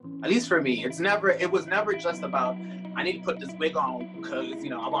At least for me, it was never just about, I need to put this wig on because,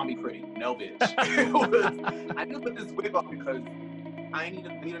 I want to be pretty. No, bitch. I need to put this wig on because I need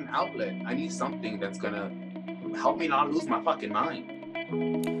an outlet. I need something that's going to help me not lose my fucking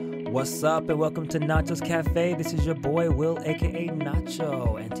mind. What's up, and welcome to Nacho's Cafe. This is your boy, Will, a.k.a.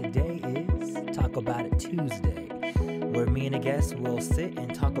 Nacho, and today is Talk About It Tuesday, where me and a guest will sit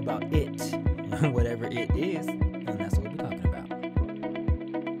and talk about it, whatever it is, and that's what we'll be talking about.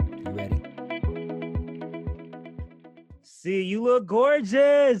 You ready? See, you look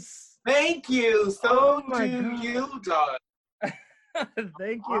gorgeous. Thank you. So do you, dog.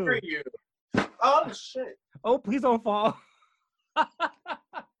 Thank How are you? Oh, shit. Oh, please don't fall.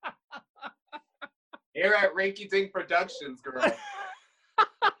 Here at Reiki Ding Productions, girl.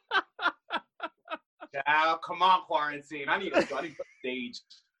 Yeah, come on, quarantine. I need a stage.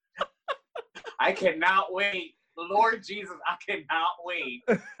 I cannot wait. Lord Jesus, I cannot wait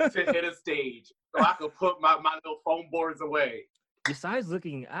to hit a stage so I can put my little foam boards away. Besides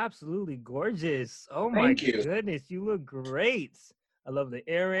looking absolutely gorgeous. Oh my Thank you. goodness, you look great. I love the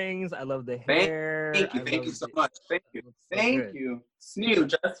earrings. I love the hair. Thank you so much. Thank you. So Thank you. It's new,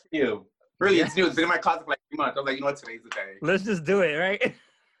 just for you. Really, It's new. It's been in my closet for like 3 months. I was like, you know what? Today's the day. Let's just do it, right?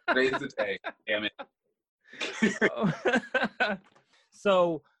 Today's the day. Damn it.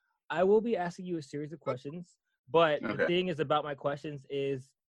 So I will be asking you a series of questions, but Okay. the thing is about my questions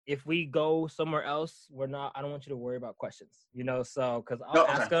is if we go somewhere else, I don't want you to worry about questions, so because I'll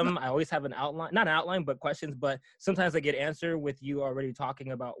ask them. I always have an outline, not an outline, but questions, but sometimes I get answer with you already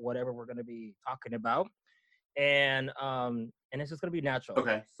talking about whatever we're going to be talking about. And it's just going to be natural.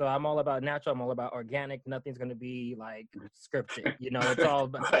 Okay. So I'm all about natural. I'm all about organic. Nothing's going to be like scripted, it's all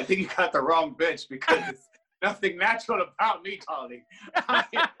about. I think you got the wrong bitch because it's nothing natural about me, Tolly.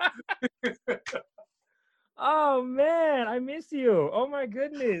 Oh man, I miss you. Oh my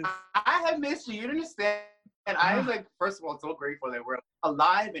goodness. I have missed you. You don't understand. And I am first of all, so grateful that we're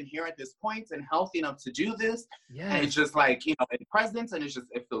alive and here at this point and healthy enough to do this. Yeah. And it's just like, in presence, and it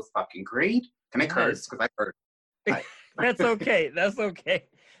feels fucking great. Can I curse? Because I curse. That's okay. That's okay.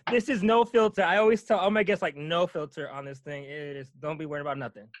 This is no filter. I always tell all my guests, no filter on this thing. It is, don't be worried about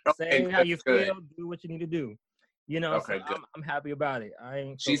nothing. Okay, say how you good. feel, do what you need to do. Okay, so I'm happy about it.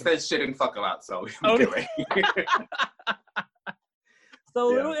 She says shit and fuck a lot, so okay. So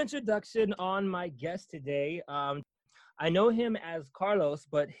a Yeah. little introduction on my guest today. I know him as Carlos,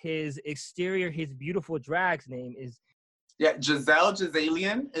 but his exterior, his beautiful drag's name is... Yeah, Giselle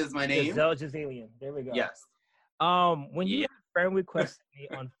Gisalian is my name. Giselle Gisalian. There we go. Yes. When you friend requested me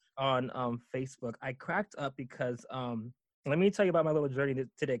on Facebook, I cracked up because let me tell you about my little journey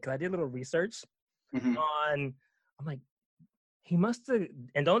today, because I did a little research on... I'm like, he must have...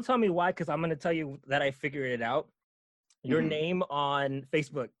 And don't tell me why, because I'm going to tell you that I figured it out. Your name on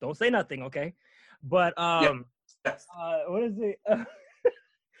Facebook. Don't say nothing, okay? But yes. What is it?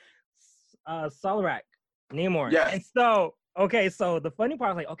 Solrak, Namor. Yes. And so, okay, so the funny part,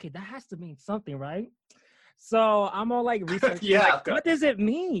 I was like, okay, that has to mean something, right? So I'm all researching. Yeah. What does it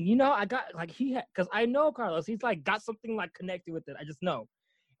mean? I got because I know Carlos. He's got something connected with it. I just know.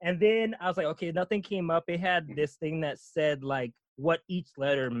 And then I was like, okay, nothing came up. It had this thing that said what each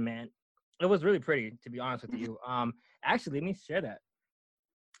letter meant. It was really pretty, to be honest with you. Actually, let me share that.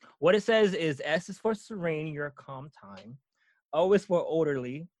 What it says is S is for serene, your calm time. O is for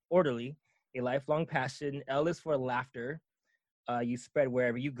orderly, a lifelong passion. L is for laughter. You spread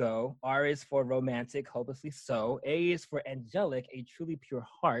wherever you go. R is for romantic, hopelessly so. A is for angelic, a truly pure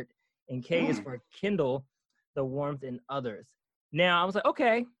heart. And K is for kindle the warmth in others. Now, I was like,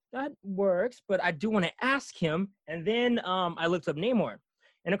 okay, that works, but I do want to ask him. And then I looked up Namor.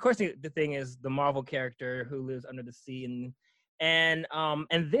 And of course, the thing is the Marvel character who lives under the sea. And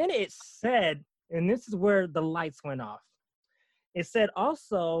then it said, and this is where the lights went off. It said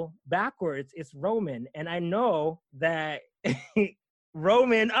also backwards, it's Roman. And I know that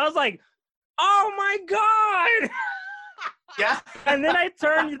Roman, I was like, oh my God. Yeah. And then I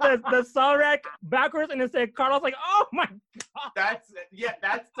turned the Solrak backwards and it said Carlos, oh my God. That's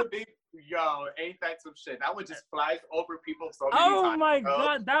the big, ain't that some shit? That one just flies over people so many times. Oh my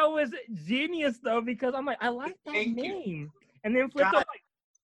God, that was genius though, because I'm like, I like that name. And then flipped up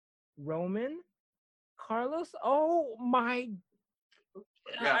Roman, Carlos, oh my,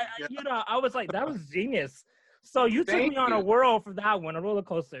 I was like, that was genius. So you took me on a whirl for that one, a roller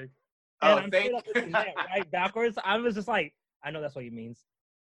coaster. And I'm straight up looking at right backwards. I was just like, I know that's what he means.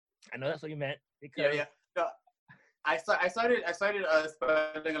 I know that's what you meant. Because No, I started spelling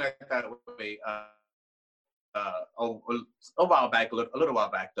like that way a while back, a little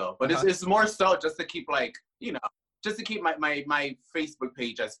while back though. But it's more so just to keep just to keep my Facebook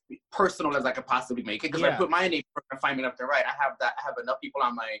page as personal as I could possibly make it. Because I Yeah. put my name for confinement up there, right? I have enough people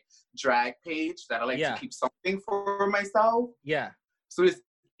on my drag page that I like Yeah. to keep something for myself. Yeah. So it's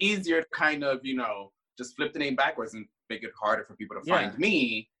easier to kind of, you know, just flip the name backwards and make it harder for people to Yeah. find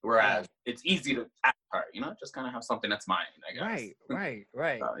me. Whereas it's easy to act part, you know, just kind of have something that's mine, I guess. Right.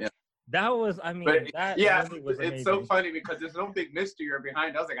 So, yeah. That was, I mean, But that yeah, really was amazing. it's so funny because there's no big mystery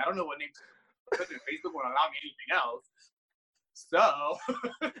behind. I was like, I don't know what name to put in. Facebook won't allow me anything else. So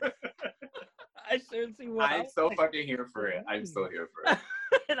I certainly will. I'm so fucking here for it. I'm so here for it.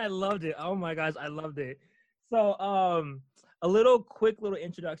 And I loved it. Oh my gosh, I loved it. So, a little quick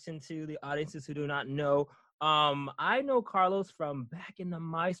introduction to the audiences who do not know. I know Carlos from back in the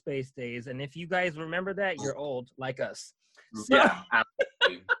MySpace days, and if you guys remember that, you're old like us. So, Yeah,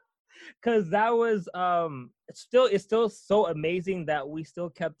 absolutely. Because that was it's still so amazing that we still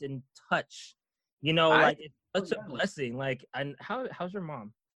kept in touch. You know, like it's such a blessing. Like, and how's your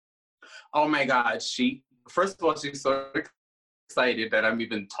mom? Oh my God, first of all, she's so excited that I'm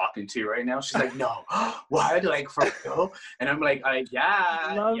even talking to you right now. She's like, no, what? Like, for real? And I'm like,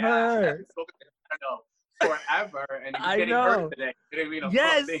 yeah. Love her. I don't know, forever. And you're getting her today. You know,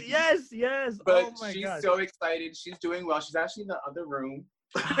 Yes. But oh my she's gosh. so excited. She's doing well. She's actually in the other room.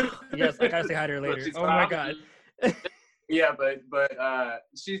 Yes, I gotta say hi to her later. Oh my God. Yeah, but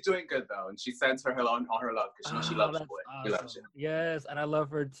she's doing good though, and she sends her all her love because she loves you, boy. Awesome. She loves you. Yes, and I love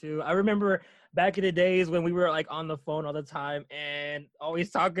her too. I remember back in the days when we were like on the phone all the time and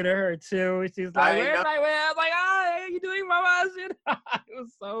always talking to her too. She's like, "Where's my way?" I was like, "Ah, how you doing, Mama?" It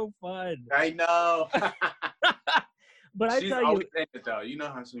was so fun. I know. But she's always in it though. You know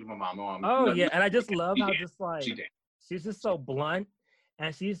how she's my mom. Oh yeah, and I just love how just like she's just so blunt,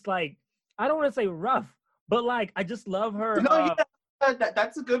 and she's like, I don't want to say rough. But like, I just love her. No,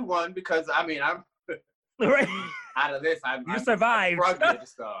 that's a good one because I mean, I'm right. out of this. You survived. Rugged,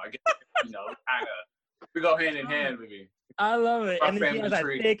 so I guess, you know, kind of we go hand in hand, baby. I love it, and then she has that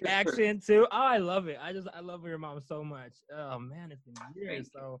tree. thick accent too. Oh, I love it. I love your mom so much. Oh man, it's been years,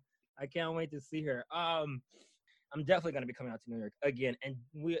 so I can't wait to see her. I'm definitely gonna be coming out to New York again, and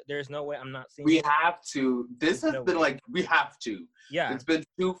there's no way I'm not seeing. We have to. This has been like we have to. Yeah. It's been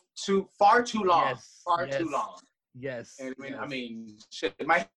far too long. Yes. Far too long. Yes. And I mean, shit.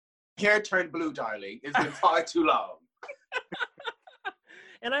 My hair turned blue, darling. It's been far too long.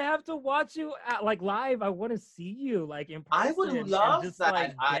 And I have to watch you like live. I want to see you like in person. I would love just, that.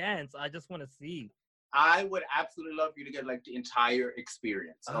 Like, dance. I just want to see. I would absolutely love for you to get like the entire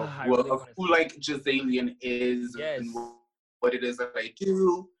experience of who like Jazalien is and what it is that I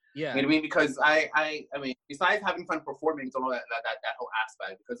do. Yeah. You know what I mean? Because I mean, besides having fun performing, it's all that whole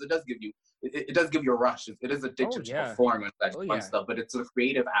aspect because it does give you a rush. It is addictive to perform and that fun stuff, but it's a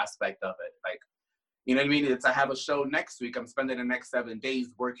creative aspect of it. Like, you know what I mean? I have a show next week. I'm spending the next 7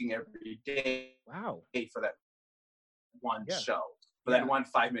 days working every day. Wow. For that one show. For that 1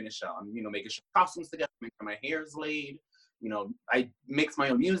 5-minute show. I'm, you know, making sure costumes together, making sure my hair's laid. You know, I mix my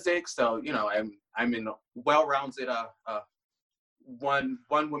own music, so you know, I'm in a well-rounded one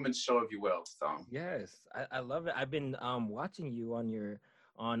woman's show, if you will. So yes, I love it. I've been watching you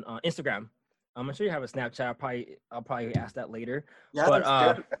on Instagram. I'm sure you have a Snapchat. I'll probably ask that later. Yeah,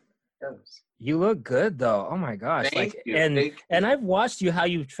 but you look good though. Oh my gosh! Thank you. And I've watched you how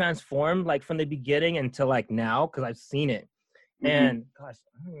you've transformed like from the beginning until like now because I've seen it. And gosh,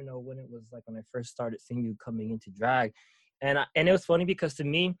 I don't even know when it was like when I first started seeing you coming into drag. And it was funny because to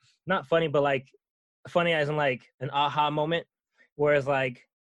me, not funny, but like funny as in like an aha moment, whereas like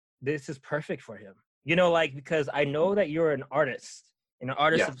this is perfect for him. You know, like because I know that you're an artist and an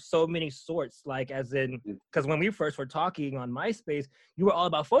artist of so many sorts, like as in because when we first were talking on MySpace, you were all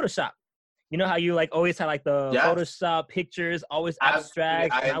about Photoshop. You know how you like always had like the Photoshop pictures, always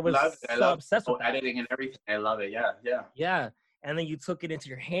abstract. I was so obsessed with editing and everything. I love it. Yeah. And then you took it into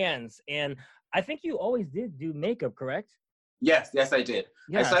your hands. And I think you always did do makeup, correct? Yes, I did.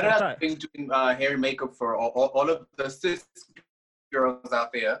 Yeah, I started out doing hair and makeup for all of the cis girls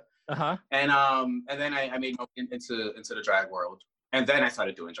out there. And then I made my way into the drag world. And then I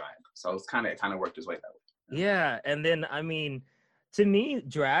started doing drag. So it kind of worked its way that way. Yeah. And then, I mean, to me,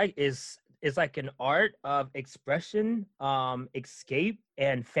 drag is like an art of expression, escape,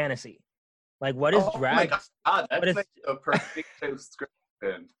 and fantasy. Like, what is drag? Oh my God, that's like a perfect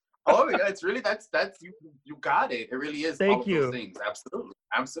description. Oh my God, it's really that's you got it. It really is. Thank all of you. Those things.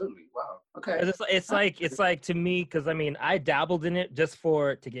 Absolutely. Wow. Okay. It's like to me because I mean I dabbled in it just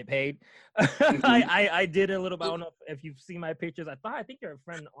to get paid. I did a little bit. I don't know if you've seen my pictures. I think you're a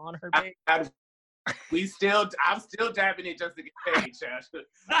friend on her page. I'm still dabbing it just to get paid, Chad.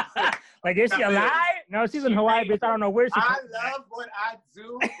 Like, is she alive? No, she's in Hawaii, bitch. I don't know where she. I love what I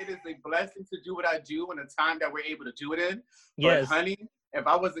do. It is a blessing to do what I do in the time that we're able to do it in. Yes. But honey, if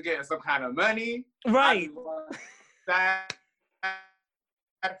I wasn't getting some kind of money, right. That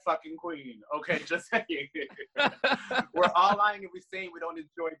fucking queen. Okay, just saying. We're all lying if we're saying we don't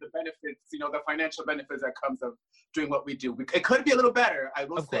enjoy the benefits, you know, the financial benefits that comes of doing what we do. It could be a little better, I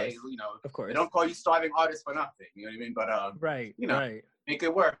will say. You know, of course. They don't call you starving artists for nothing. You know what I mean? But right. You know, right. make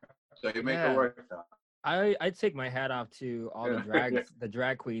it work. So you make it work. I take my hat off to all the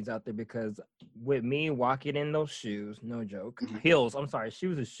drag queens out there, because with me walking in those shoes, no joke, heels. I'm sorry,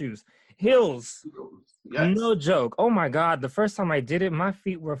 shoes is shoes. Heels. Yes. No joke. Oh my God. The first time I did it, my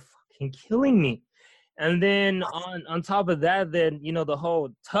feet were fucking killing me. And then on top of that, then, you know, the whole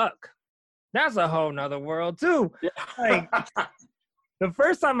tuck, that's a whole nother world too. Yeah. Like, the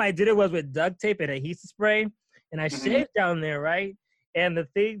first time I did it was with duct tape and adhesive spray, and I shaved down there, right? And the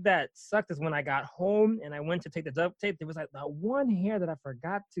thing that sucked is when I got home and I went to take the duct tape, there was like that one hair that I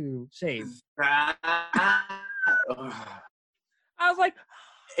forgot to shave. I was like,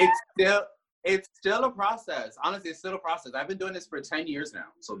 it's still a process. Honestly, it's still a process. I've been doing this for 10 years now.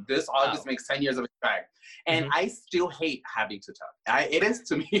 So this August makes 10 years of drag. And I still hate having to tuck. It is,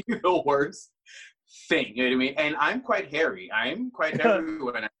 to me, the worst thing. You know what I mean? And I'm quite hairy. I'm quite hairy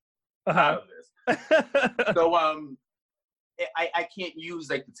when I'm out of this. So, I can't use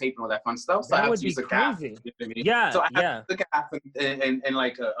like the tape and all that fun stuff. So I have to use a gaff. You know what I mean? Yeah. So I have the gaff and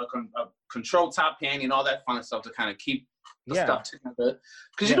like a control top pan and all that fun stuff to kind of keep the stuff together,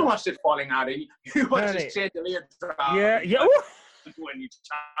 because you don't want shit falling out of you. You want your chandelier drop. Yeah. When you're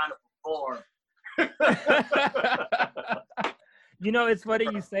trying to perform. You know, it's funny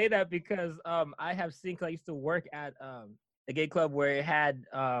you say that, because I have seen, cause I used to work at a gay club where it had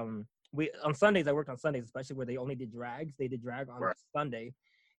on Sundays. I worked on Sundays, especially where they only did drags. They did drag on Sunday.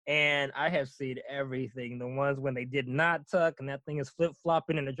 And I have seen everything. The ones when they did not tuck and that thing is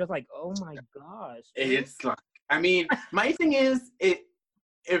flip-flopping and they're just like, oh my gosh. It's like, I mean, my thing is,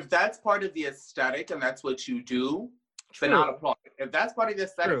 if that's part of the aesthetic and that's what you do, then I'll applaud it. If that's part of the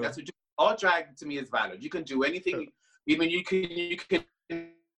aesthetic, that's what you do. All drag to me is valid. You can do anything. Even you can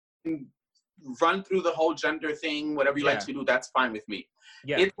run through the whole gender thing, whatever you like to do, that's fine with me.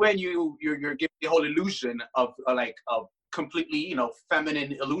 Yeah. It's when you're giving the whole illusion of like a completely, you know,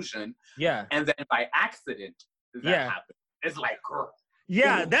 feminine illusion. Yeah. And then by accident that happens. It's like, girl.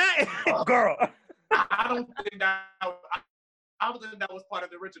 Yeah, that girl. I don't think that was part of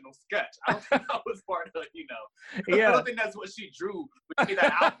the original sketch. I don't think that was part of, you know. I don't think that's what she drew. But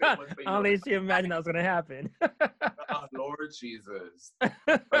that outfit was for you. I don't think she imagined that was gonna happen. Oh, Lord Jesus.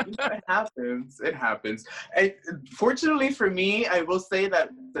 But you know, it happens. It happens. And fortunately for me, I will say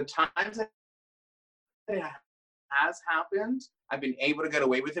that the times it has happened, I've been able to get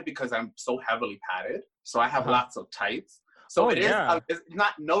away with it because I'm so heavily padded. So I have lots of tights. So it's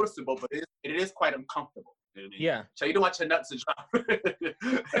not noticeable, but it is quite uncomfortable. You know what I mean? Yeah. So you don't want your nuts to drop and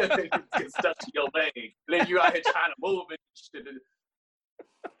get stuck to your leg. And then you're out here trying to move and shit.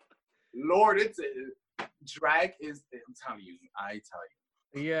 Lord, drag is, I'm telling you, I tell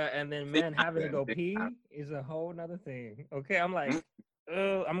you. Yeah, and then man, having to go pee is a whole nother thing. Okay, I'm like,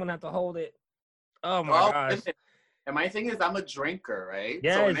 I'm gonna have to hold it. Oh my gosh. And my thing is, I'm a drinker, right?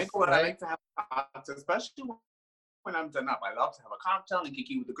 Yes, so when I go out, I like to have cocktails, especially when I'm done up. I love to have a cocktail and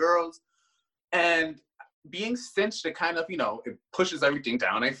kiki with the girls. And being cinched, it kind of, you know, it pushes everything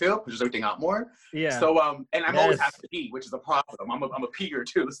down, I feel, pushes everything out more. Yeah. So, and I'm always have to pee, which is a problem. I'm a peer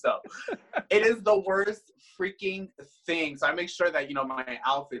too, so. It is the worst freaking thing. So I make sure that, you know, my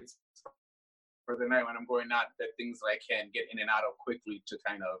outfits for the night when I'm going out, that things that I can get in and out of quickly to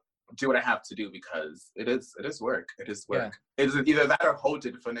kind of do what I have to do, because it is work. It is work. Yeah. It is either that or hold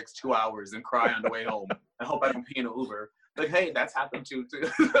it for the next 2 hours and cry on the way home. I hope I don't pee in an Uber. Like, hey, that's happened too.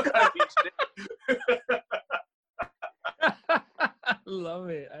 Love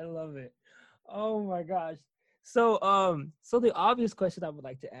it. I love it. Oh my gosh. So so the obvious question I would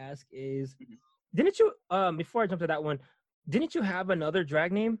like to ask is, didn't you before I jump to that one, didn't you have another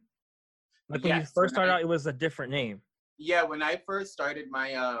drag name? Like when you first started out, it was a different name. Yeah, when I first started,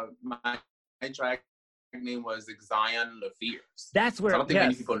 my my drag name was Zion LaFierce. That's where I don't think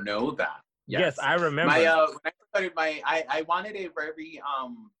many people know that. Yes, I remember. When I started I wanted a very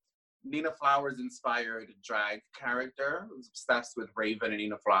Nina Flowers inspired drag character. I was obsessed with Raven and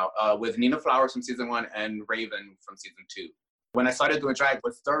Nina Flowers from season 1 and Raven from season 2. When I started doing drag,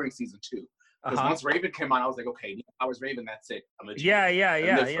 was during season 2. Because once Raven came on, I was like, okay, Nina Flowers, Raven, that's it. I'm a yeah.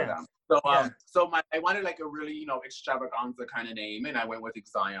 So I wanted like a really, you know, extravaganza kind of name, and I went with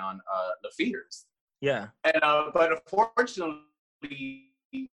Zion LaFierce. Yeah. And but unfortunately,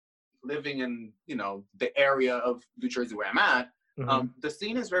 living in, you know, the area of New Jersey where I'm at, Mm-hmm. the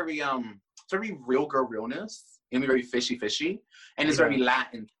scene is very it's very real girl realness and very fishy, and it's Yeah. very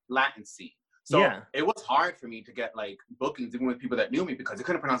Latin scene. So Yeah. it was hard for me to get like bookings even with people that knew me because they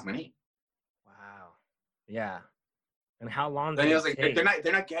couldn't pronounce my name. Wow. Yeah. And how long Then did it it was like take?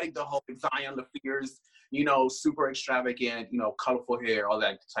 they're not getting the whole Zion LaFierce, you know, super extravagant, you know, colorful hair, all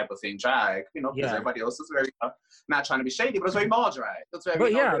that type of thing drag, you know, because Yeah. everybody else is very not trying to be shady, but it's very mall drag. It's very,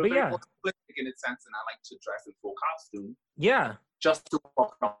 But you know, yeah, but very yeah. more simplistic in its sense, and I like to dress in full costume Yeah. just to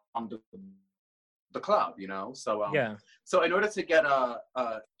walk around the club, you know. So Yeah. so in order to get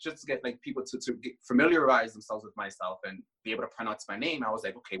just to get like people to get familiarize themselves with myself and be able to pronounce my name, I was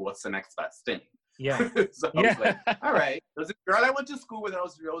like, okay, what's the next best thing? Yeah. So I Yeah. was like, all right. There was a girl I went to school with. That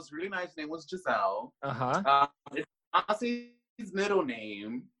was really nice. Her name was Giselle. Uh-huh. It's Aussie's middle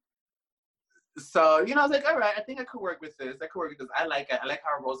name. So, you know, I was like, all right, I think I could work with this. I could work with this. I like it. I like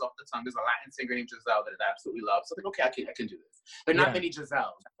how it rolls off the tongue. There's a Latin singer named Giselle that I absolutely love. So I was like, okay, I can do this. There are not Yeah. many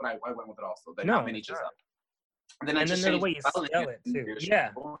Giselles, but I went with it also. There are No, not many it's not. Giselles. And then I And just then the changed way you spelling spell it too. here.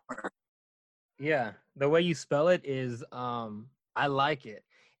 Yeah. Yeah. The way you spell it is I like it.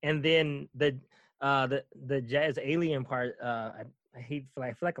 And then the jazz alien part, I feel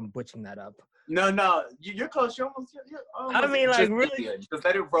like I'm butchering that up. No, you're close. You're almost. You're almost I mean, like, really? Gisalian. Just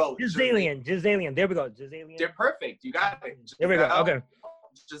let it roll. Gisalian. There we go. Gisalian. They're perfect. You got it. There we go. Okay.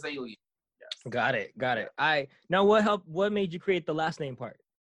 Gisalian. Yes. Got it. Now what made you create the last name part?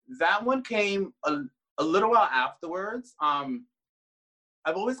 That one came a little while afterwards.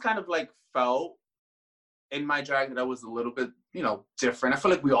 I've always kind of like felt in my drag that I was a little bit, you know, different. I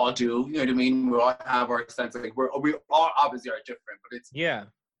feel like we all do. You know what I mean? We all have our sense of like we all obviously are different, but it's Yeah.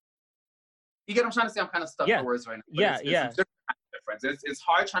 You get what I'm trying to say? I'm kind of stuck for words right now. Yeah, it's different difference. It's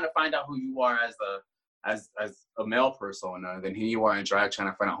hard trying to find out who you are as a male persona than who you are in drag, trying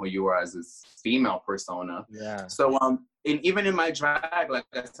to find out who you are as this female persona. Yeah. So even in my drag, like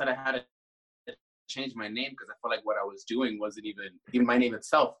I said, I had to change my name because I felt like what I was doing wasn't even my name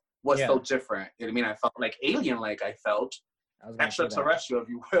itself was so different. You know what I mean? I felt like alien, like I felt extraterrestrial, if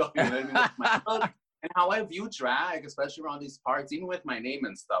you will. You know what I mean? With my look and how I view drag, especially around these parts, even with my name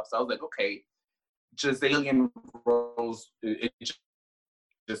and stuff. So I was like, okay, Gisalian rolls.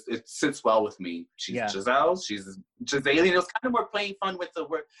 It sits well with me. She's Giselle. She's Gisalian. It was kind of more playing fun with the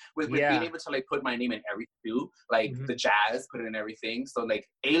word, with being able to like put my name in everything too, like the jazz, put it in everything. So like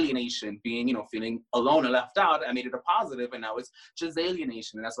alienation, being, you know, feeling alone and left out, I made it a positive, and now it's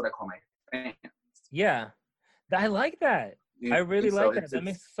Gisalianation, and that's what I call my fans. Yeah, I like that. I really like that. That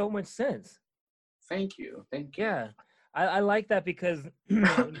makes so much sense. Thank you. Yeah, I like that because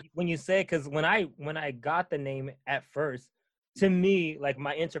when you say, because when I got the name at first, to me, like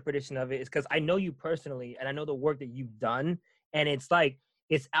my interpretation of it is because I know you personally and I know the work that you've done, and it's like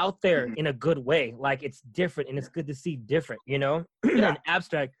it's out there in a good way. Like it's different and it's good to see different, you know, and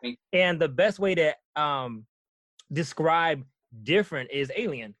abstract. And the best way to describe different is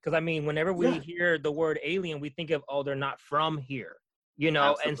alien, because I mean, whenever we hear the word alien, we think of, oh, they're not from here, you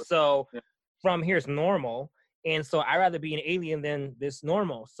know. And so from here is normal, and so I'd rather be an alien than this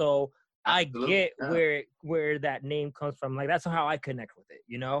normal. So I get where that name comes from. Like that's how I connect with it,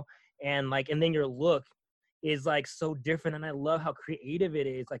 you know. And like, and then your look is like so different, and I love how creative it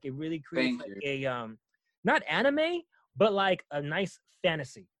is. Like it really creates like a not anime, but like a nice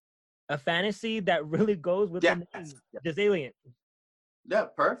fantasy, a fantasy that really goes with the name, Gisalian. Yeah,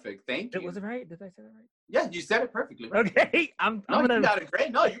 perfect. Thank you. Was it right? Did I say that right? Yeah, you said it perfectly. Right? Okay, I'm gonna. You got it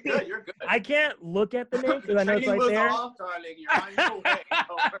great. No, you're good. You're good. I can't look at the name because I know it's right there. Off, darling. You're on your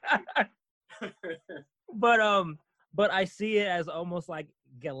way. But I see it as almost like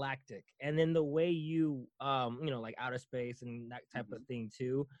galactic, and then the way you you know, like outer space and that type of thing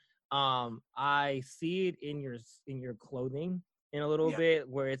too. I see it in your clothing in a little bit,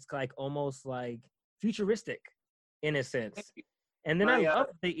 where it's like almost like futuristic in a sense. And then I love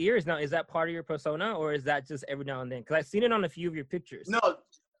the ears. Now, is that part of your persona, or is that just every now and then? Because I've seen it on a few of your pictures. No,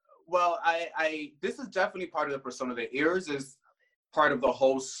 well, I this is definitely part of the persona. The ears is part of the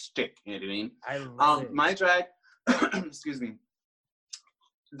whole shtick. You know what I mean? I love it. My drag, excuse me.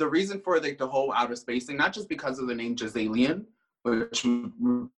 The reason for the whole outer space thing, not just because of the name Gisalian, which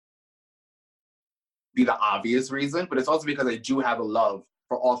would be the obvious reason, but it's also because I do have a love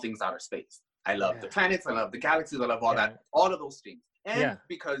for all things outer space. I love the planets, I love the galaxies, I love all that, all of those things. And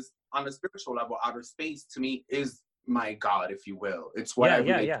because on a spiritual level, outer space to me is my God, if you will. It's what I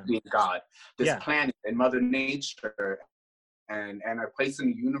relate to being God. This planet and Mother Nature and our place in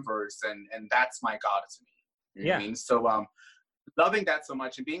the universe, and that's my God to me. You know what I mean? So loving that so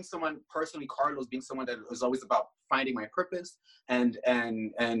much, and being someone personally, Carlos, being someone that is always about finding my purpose and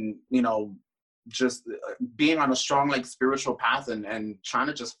you know, just being on a strong like spiritual path and trying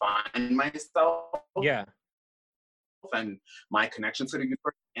to just find myself. Yeah. And my connection to the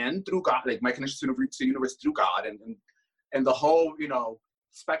universe and through God, like my connection to the universe through God, and the whole, you know,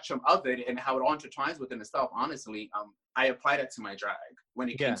 spectrum of it and how it all intertwines within itself. Honestly, I apply that to my drag when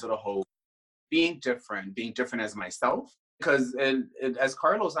it came to the whole being different as myself. Because as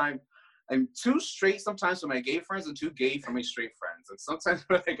Carlos, I'm too straight sometimes for my gay friends and too gay for my straight friends, and sometimes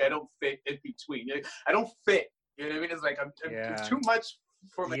like I don't fit in between. I don't fit. You know what I mean? It's like I'm too much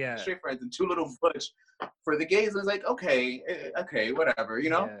for my straight friends and too little butch for the gays. It's like okay, whatever,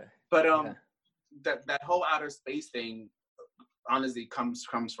 you know. But that whole outer space thing, honestly, comes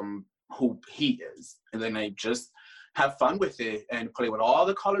from who he is, and then I just have fun with it and play with all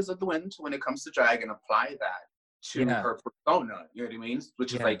the colors of the wind when it comes to drag and apply that to her persona. You know what I mean?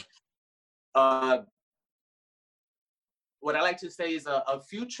 Which is like, what I like to say is a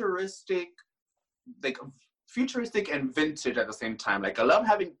futuristic, like futuristic and vintage at the same time. Like I love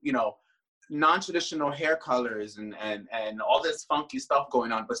having, you know, non-traditional hair colors and all this funky stuff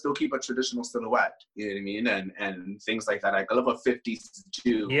going on, but still keep a traditional silhouette. You know what I mean? And things like that. Like I love a 50s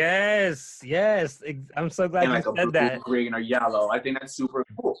too. Yes. I'm so glad you said that. Green or yellow. I think that's super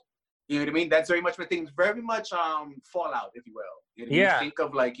cool. You know what I mean? That's very much my thing. Very much Fallout, if you will. You know, you think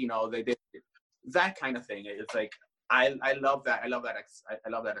of like, you know, they did that kind of thing. It's like I love that. I love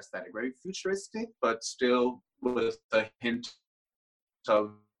that aesthetic. Very futuristic, but still with a hint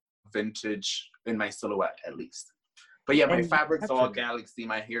of vintage in my silhouette, at least. But yeah, my fabric's all galaxy.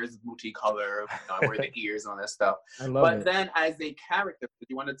 My hair is multicolor. You know, I wear the ears and all that stuff. I love it. Then, as a character, if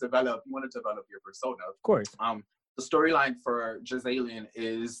you want to develop your persona. Of course. The storyline for Gisalian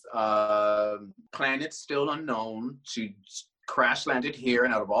is planet still unknown. She crash landed here,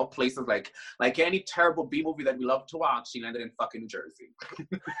 and out of all places, like any terrible B movie that we love to watch, she landed in fucking New Jersey. You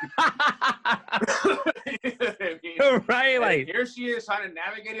know what I mean? Right, and like here she is trying to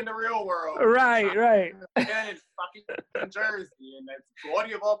navigate in the real world. Right. And in fucking New Jersey, and that's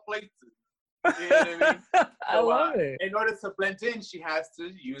gaudy of all places. You know what I mean? So, I love it. In order to blend in, she has to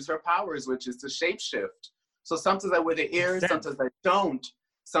use her powers, which is to shapeshift. So sometimes I wear the ears, sometimes I don't.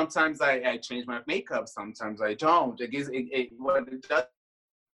 Sometimes I change my makeup, sometimes I don't. What it does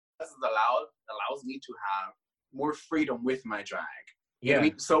is allows me to have more freedom with my drag. You know what I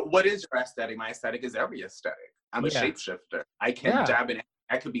mean? So what is your aesthetic? My aesthetic is every aesthetic. I'm a shapeshifter. I can dab in.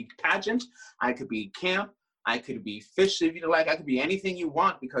 I could be pageant. I could be camp. I could be fish if you like. I could be anything you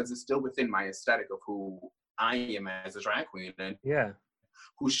want because it's still within my aesthetic of who I am as a drag queen and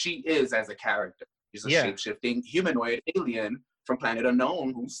who she is as a character. She's a shape-shifting humanoid alien from planet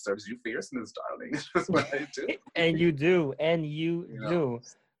unknown who serves you fierceness, darling. That's what I do. And you do. Do.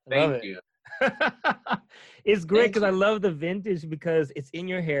 Thank you. It's great because I love the vintage because it's in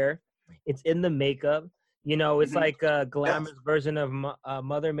your hair. It's in the makeup. You know, it's like a glamorous version of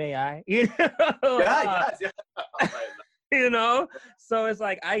Mother May I. You know? Yeah. You know? So it's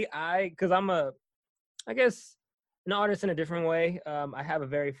like because I'm I guess, an artist in a different way. I have a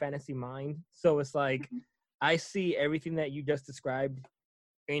very fantasy mind. So it's like, I see everything that you just described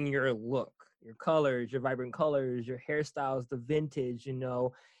in your look, your colors, your vibrant colors, your hairstyles, the vintage, you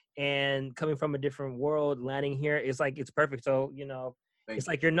know, and coming from a different world, landing here, it's like, it's perfect. So, you know, it's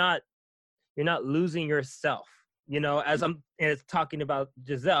like you're not losing yourself, you know, and it's talking about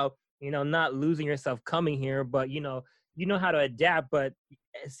Giselle, you know, not losing yourself coming here, but, you know how to adapt, but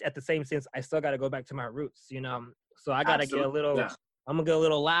at the same sense, I still got to go back to my roots, you know. So I got to get a little, I'm going to get a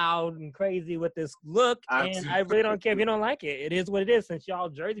little loud and crazy with this look. And I really don't care if you don't like it. It is what it is. Since y'all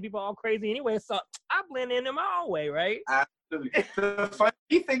Jersey people are all crazy anyway, so I blend in my own way, right? Absolutely. The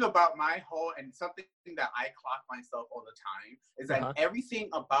funny thing about my whole, and something that I clock myself all the time, is that everything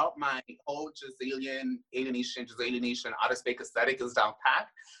about my whole Gisalian, outer space aesthetic is down pat,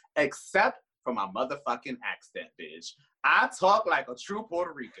 except for my motherfucking accent, bitch. I talk like a true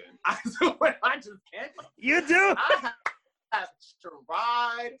Puerto Rican. I just can't. You do? I have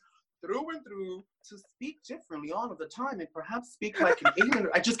tried through and through to speak differently all of the time and perhaps speak like an alien.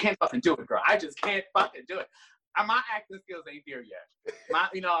 I just can't fucking do it, girl. I just can't fucking do it. My acting skills ain't there yet.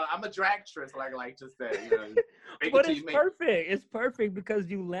 I'm a dragtress, like I like to say. You know, but it's perfect. It's perfect because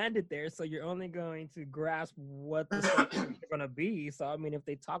you landed there, so you're only going to grasp what the are going to be. So, I mean, if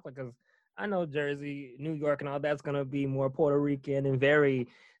they talk like a... I know Jersey, New York, and all that's gonna be more Puerto Rican and very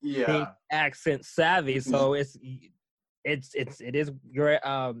accent savvy. So it is your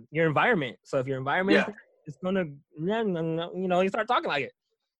environment. So if your environment, it's gonna, you know, you start talking like it.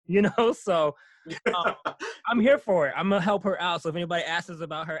 you know. So I'm here for it. I'm gonna help her out. So if anybody asks us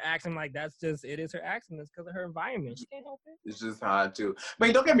about her accent, like that's just it is her accent. It's because of her environment. She can't help it. It's just hard too. I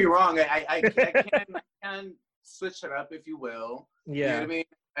mean, don't get me wrong. I can switch it up, if you will. Yeah. You know what I mean?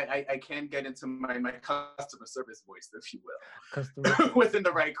 I can get into my customer service voice, if you will, Customer. within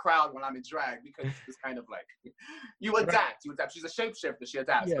the right crowd when I'm in drag, because it's kind of like you adapt. Right. You adapt. She's a shapeshifter. She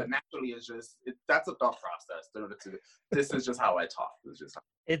adapts, Yeah. but naturally, that's a thought process. This is just how I talk. It's just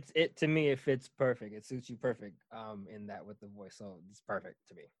It to me, it fits perfect. It suits you perfect. In that with the voice, so it's perfect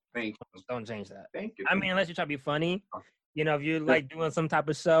to me. thank you. Don't change that. Thank you. I mean, unless you try to be funny, you know, if you're like doing some type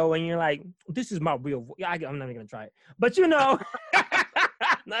of show and you're like, this is my real voice. Yeah, I'm not even gonna try it. But you know,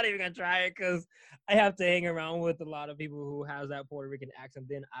 I'm not even gonna try it because I have to hang around with a lot of people who has that Puerto Rican accent.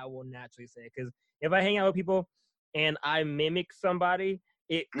 Then I will naturally say it. Because if I hang out with people and I mimic somebody,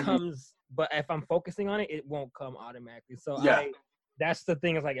 it comes. But if I'm focusing on it, it won't come automatically. So that's the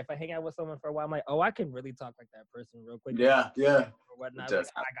thing. Is like if I hang out with someone for a while, I'm like, oh, I can really talk like that person real quick. Yeah. Or whatnot. Like,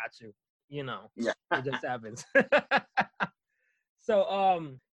 I got you. You know. Yeah. It just happens.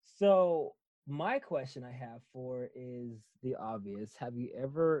 So my question I have for is the obvious. Have you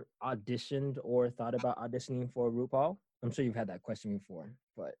ever auditioned or thought about auditioning for RuPaul? I'm sure you've had that question before,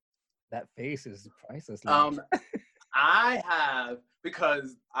 but that face is priceless. I have,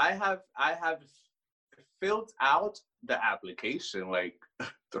 because I have filled out the application like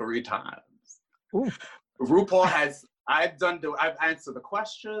 3 times. Ooh. RuPaul I've answered the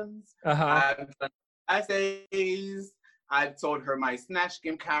questions. Uh-huh. I've done essays. I've told her my Snatch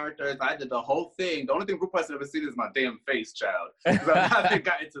Game characters. I did the whole thing. The only thing RuPaul has ever seen is my damn face, child. Because I haven't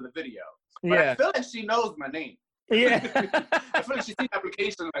got into the video. But I feel like she knows my name. Yeah. I feel like she's seen the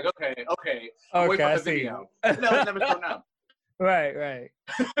application like, okay. Wait for I the see. video. No, it's never shown up. Right.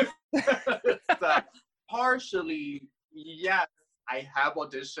 So, partially, yes, I have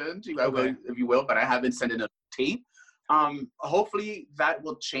auditioned, if you will, but I haven't sent in a tape. Hopefully that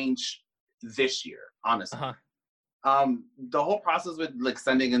will change this year, honestly. The whole process with like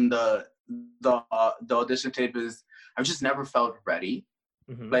sending in the audition tape is I've just never felt ready,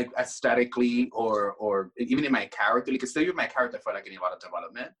 like aesthetically or even in my character. Like, still, my character, I feel like I need a lot of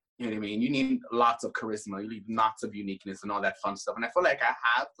development. You know what I mean? You need lots of charisma, you need lots of uniqueness and all that fun stuff. And I feel like I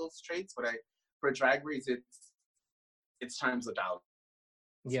have those traits, but for Drag Race, it's times a doubt.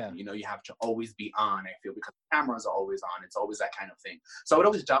 Yeah. You know, you have to always be on, I feel, because the cameras are always on. It's always that kind of thing. So I would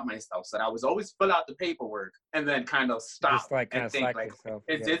always doubt myself. So I was always fill out the paperwork and then kind of stop and think, like,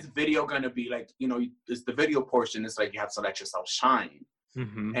 is this video going to be like, you know, is the video portion is like you have to let yourself shine.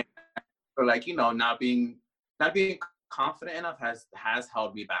 And so, like, you know, not being confident enough has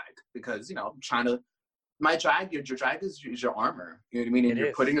held me back, because, you know, I'm trying to, your drag is your armor. You know what I mean? And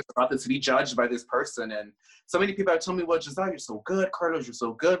you're putting yourself out there to be judged by this person. And so many people have told me, well, Giselle, you're so good. Carlos, you're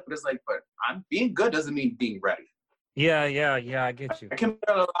so good. But it's like, but I'm being good doesn't mean being ready. Yeah, I get you. I can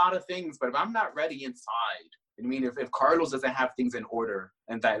do a lot of things, but if I'm not ready inside, I mean, if Carlos doesn't have things in order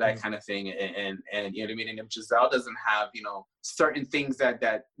and that kind of thing, and you know what I mean, and if Giselle doesn't have, you know, certain things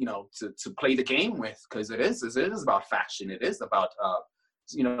that you know, to play the game with, because it is about fashion, it is about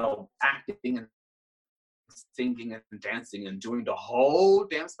you know, acting and singing and dancing and doing the whole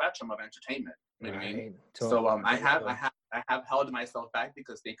damn spectrum of entertainment. You know what I mean? So I have held myself back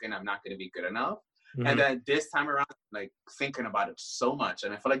because thinking I'm not going to be good enough. And then this time around, like, thinking about it so much,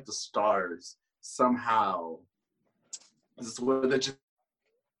 and I feel like the stars somehow, this is where they're just,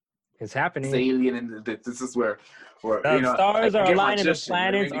 it's happening. Alien, and this is where the you know, stars are aligning, the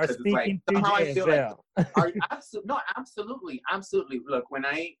planets are speaking to Giselle. Absolutely. Look,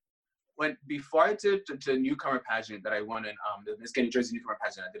 before I did the newcomer pageant that I won in the Miss New Jersey newcomer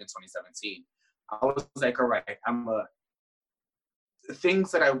pageant I did in 2017, I was like, all right,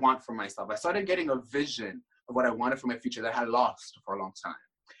 things that I want for myself. I started getting a vision of what I wanted for my future that I had lost for a long time.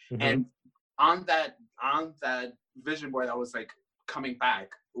 And on that vision board that was like coming back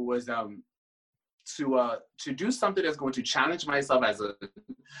was to do something that's going to challenge myself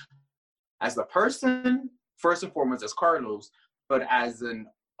as a person, first and foremost as Carlos, but as an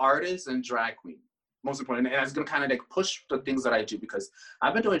artist and drag queen, most important. And I was going to kind of like push the things that I do, because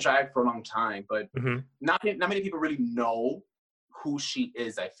I've been doing drag for a long time, but not many people really know who she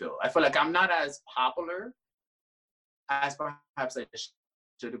is. I feel like I'm not as popular as perhaps I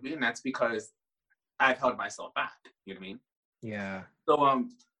should have been, and that's because I've held myself back. You know what I mean? Yeah. So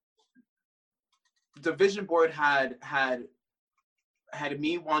the vision board had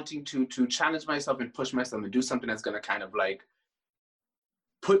me wanting to challenge myself and push myself and do something that's going to kind of like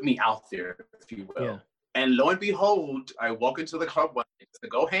put me out there, if you will. And lo and behold, I walk into the club one day to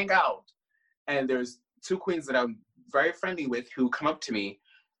go hang out, and there's 2 queens that I'm very friendly with who come up to me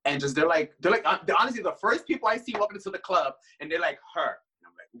and just they're like honestly the first people I see walking into the club, and they're like her, and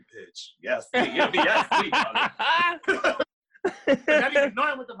I'm like, ooh, bitch, yes, yes, please, not even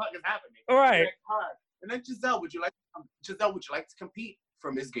knowing what the fuck is happening. All right. Like, her. And then Giselle, would you like to compete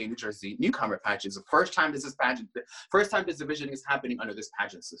for Miss Gay New Jersey newcomer pageant? The first time this division is happening under this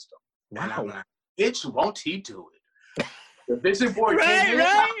pageant system. Wow. And I'm like, bitch, won't he do it? The vision board Right.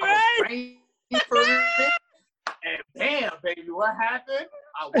 for it, and bam, baby, what happened?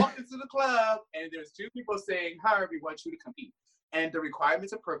 I walked into the club, and there's two people saying, "Hi, we want you to compete." And the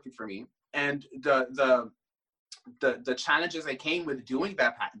requirements are perfect for me, and the challenges that came with doing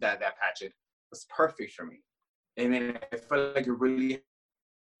that pageant was perfect for me. I mean, I felt like it really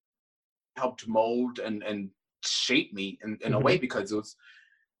helped mold and shape me in a way, because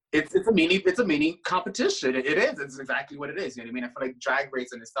it's a mini competition. It is. It's exactly what it is. You know what I mean? I feel like Drag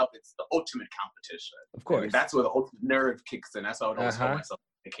Race in itself, it's the ultimate competition. Of course. I mean, that's where the ultimate nerve kicks in. That's how I always told myself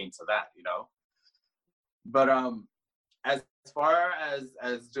when it came to that, you know? But as far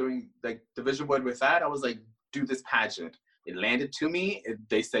as doing like division board with that, I was like, do this pageant. It landed to me.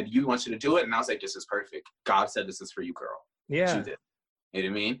 They said, you want you to do it. And I was like, this is perfect. God said, this is for you, girl. Yeah. Do this. You know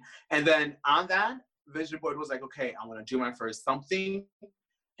what I mean? And then on that, vision board was like, okay, I want to do my first something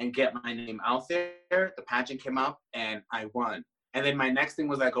and get my name out there. The pageant came up and I won. And then my next thing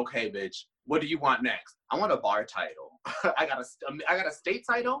was like, okay, bitch, what do you want next? I want a bar title. I got a state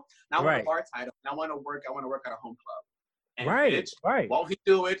title. Now I want a bar title. And I want to work at a home club. And bitch, won't he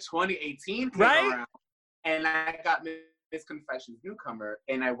do it? 2018 came around, and I got Miss Confessions newcomer,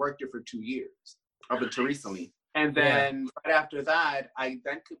 and I worked it for 2 years up until recently. And then right after that, I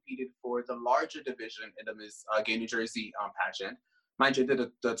then competed for the larger division in the Miss Gay New Jersey pageant. Mind you, I did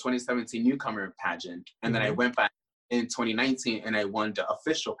the 2017 newcomer pageant, and then I went back in 2019 and I won the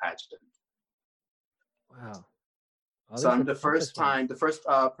official pageant. Wow. So I'm the first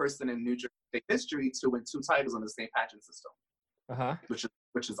person in New Jersey history to win 2 titles on the same pageant system.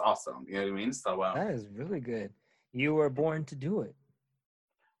 Which is awesome. You know what I mean? So that is really good. You were born to do it.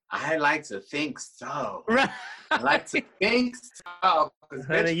 I like to think so. I like to think so.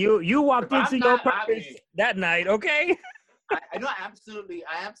 Honey, you walked into your purpose that night, okay? I know, I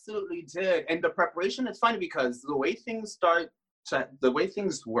absolutely did. And the preparation is funny because the way things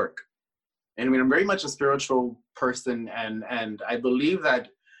work. And I mean, I'm very much a spiritual person, and I believe that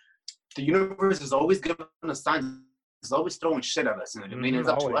the universe is always giving us signs. It's always throwing shit at us. You know what I mean? It's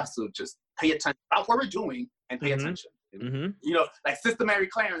up to us to just pay attention about what we're doing and pay attention. You know, like Sister Mary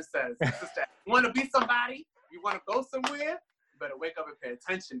Clarence says, sister, you want to be somebody? You want to go somewhere? You better wake up and pay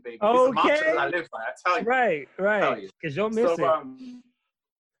attention, baby. Okay. This is the mantra I live by, I tell you. Right. Because you'll miss it.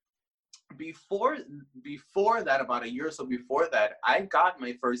 Before that, about a year or so before that, I got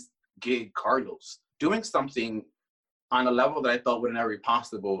my first gig, Carlos, doing something on a level that I thought would never be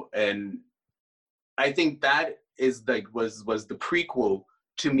possible. And I think that is like was the prequel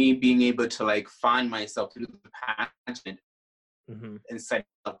to me being able to like find myself through the pageant and set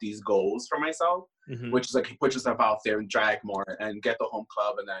up these goals for myself, which is like put yourself out there and drag more and get the home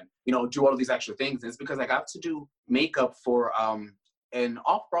club and then, you know, do all of these extra things. And it's because I got to do makeup for an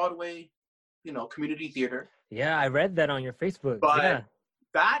off-Broadway, you know, community theater. Yeah, I read that on your Facebook. But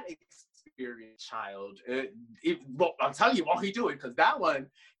that experience, child, well, I'll tell you, won't he do it? Because that one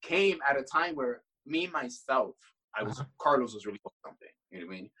came at a time where me, myself, Carlos was really doing something. You know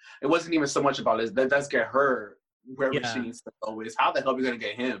what I mean? It wasn't even so much about let's get her where she needs to go. It's how the hell are we going to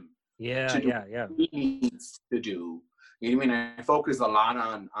get him to do what he needs to do. You know what I mean? I focused a lot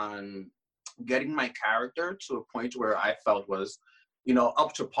on getting my character to a point where I felt was, you know,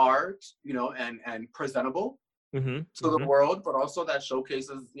 up to par, you know, and presentable to the world, but also that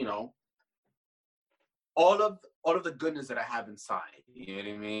showcases, you know, all of the goodness that I have inside. You know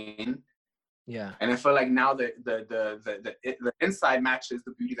what I mean? Yeah. And I feel like now the inside matches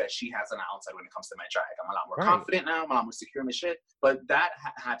the beauty that she has on the outside when it comes to my drag. I'm a lot more confident now. I'm a lot more secure in my shit. But that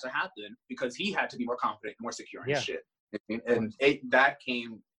had to happen because he had to be more confident, more secure in his shit. And that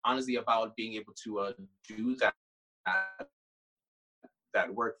came honestly about being able to do that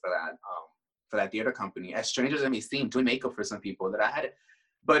work for that theater company. As strange as it may seem, doing makeup for some people that I had,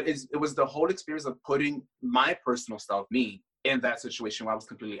 but it was the whole experience of putting my personal self, me, in that situation where I was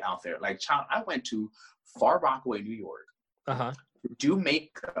completely out there. Like, child, I went to Far Rockaway, New York, to do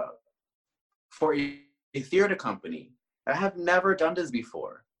makeup for a theater company. I have never done this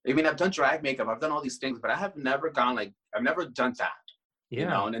before. I mean, I've done drag makeup, I've done all these things, but I have never done that. You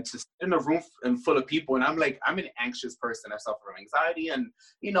know, and then to sit in a room full of people, and I'm an anxious person. I suffer from anxiety, and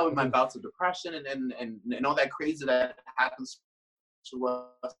you know, my bouts of depression, and all that crazy that happens to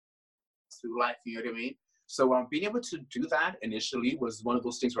us through life. You know what I mean? So being able to do that initially was one of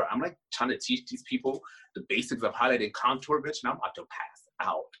those things where I'm like trying to teach these people the basics of highlighting contour, bitch, and I'm about to pass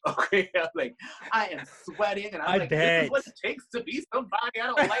out. Okay, I'm like, I am sweating, and I'm like, this is what it takes to be somebody. I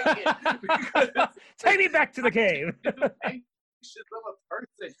don't like it. Take me back to the cave. Anxious of a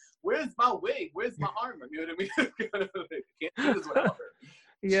person. Where's my wig? Where's my armor? You know what I mean? Can't do this without her.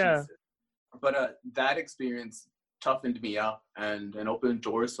 Yeah. Jesus. But that experience toughened me up and opened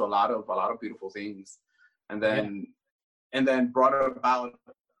doors to a lot of beautiful things, and then brought about,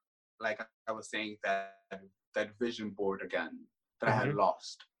 like I was saying, that vision board again that I had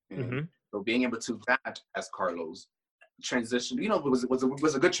lost. You know? So being able to that as Carlos transition, you know,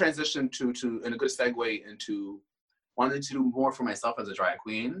 was a good transition to and a good segue into wanting to do more for myself as a drag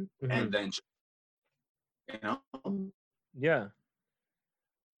queen, and then, you know, yeah,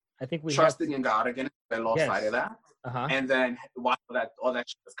 I think we trusting in God again. I lost sight of that, and then watch all that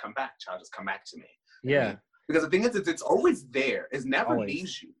shit just come back. Child, just come back to me. Yeah, right? Because the thing is, it's always there. It never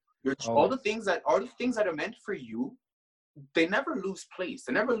leaves you. All the things that are meant for you, they never lose place.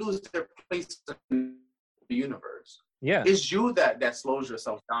 They never lose their place in the universe. Yeah, it's you that slows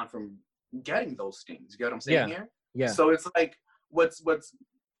yourself down from getting those things. You get what I'm saying here? Yeah. So it's like, what's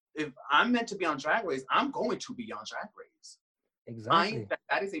if I'm meant to be on Drag Race, I'm going to be on Drag Race. Exactly.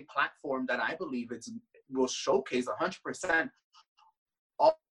 That is a platform that I believe will showcase 100%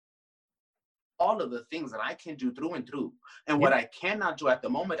 all of the things that I can do through and through. And what I cannot do at the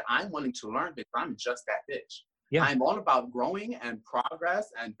moment, I'm willing to learn, because I'm just that bitch. Yeah. I'm all about growing and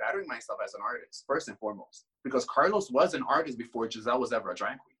progress and bettering myself as an artist, first and foremost. Because Carlos was an artist before Giselle was ever a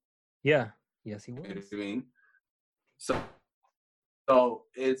drag queen. Yeah. Yes, he was. You know what I mean? So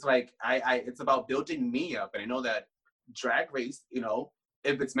it's like, it's about building me up. And I know that Drag Race, you know,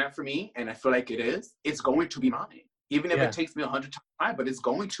 if it's meant for me, and I feel like it is, it's going to be mine. Even if it takes me 100 times, but it's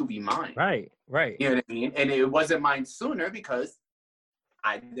going to be mine. Right. You know what I mean? And it wasn't mine sooner because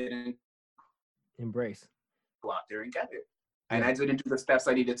I didn't embrace, go out there and get it. And I didn't do the steps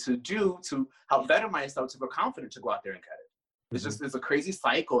I needed to do to help better myself, to feel confident to go out there and get it. It's just, it's a crazy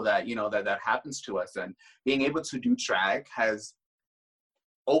cycle that, you know, that happens to us. And being able to do drag has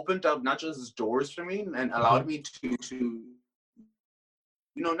opened up not just doors for me and allowed me to,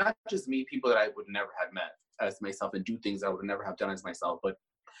 you know, not just meet people that I would never have met as myself and do things I would never have done as myself, but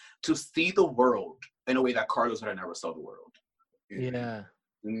to see the world in a way that Carlos would have never saw the world. Yeah.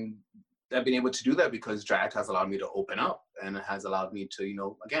 And I've been able to do that because drag has allowed me to open up, and it has allowed me to, you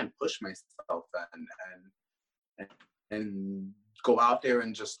know, again, push myself and go out there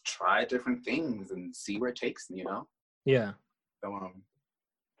and just try different things and see where it takes me, you know? Yeah. So,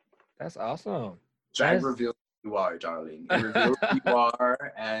 that's awesome. Drag reveals who you are, darling. It reveals who you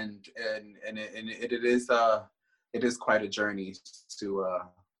are, and it is quite a journey to,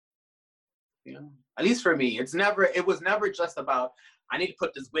 you know, at least for me, it was never just about, I need to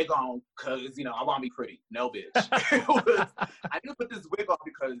put this wig on because, you know, I want to be pretty. No, bitch. I need to put this wig on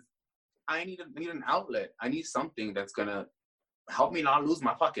because I need an outlet. I need something that's going to help me not lose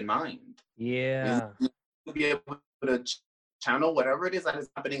my fucking mind. Yeah. To be able to channel whatever it is that is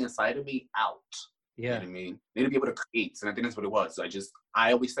happening inside of me out. Yeah. You know what I mean? I need to be able to create. And I think that's what it was. So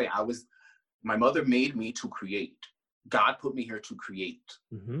I always say my mother made me to create. God put me here to create.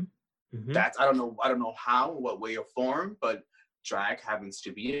 That's, I don't know how, what way or form, but drag happens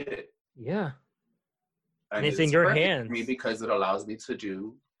to be it. Yeah. And it's in your hands. For me because it allows me to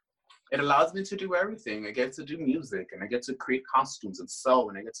do everything. I get to do music, and I get to create costumes and sew,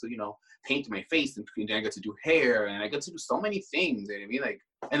 and I get to, you know, paint my face, and I get to do hair, and I get to do so many things. You know what I mean? Like,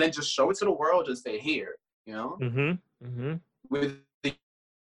 and then just show it to the world and say, here, you know? Whether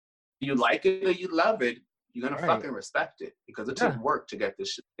you like it or you love it, you're gonna fucking respect it, because it took work to get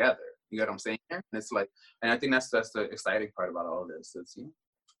this shit together. You get what I'm saying? And it's like, and I think that's the exciting part about all of this. It's, you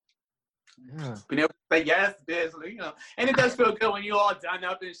know, being able to say yes, bitch, you know, and it does feel good when you all done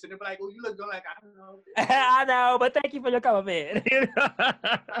up and shit. They're like, oh, you look good. Like, I don't know. I know, but thank you for your compliment.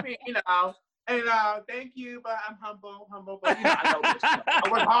 I mean, you know, and thank you, but I'm humble, but you know, I know, bitch, you know, I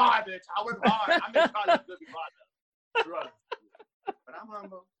work hard, bitch. I work hard. I make Carlos good before but I'm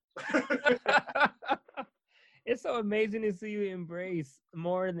humble. It's so amazing to see you embrace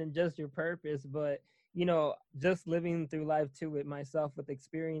more than just your purpose, but, you know, just living through life too with myself, with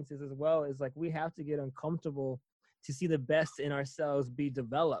experiences as well, is like we have to get uncomfortable to see the best in ourselves be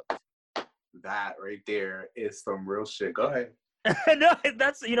developed. That right there is some real shit. Go ahead. No,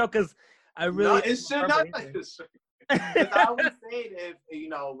 that's, you know, because I really. No, it should not. Because I always say that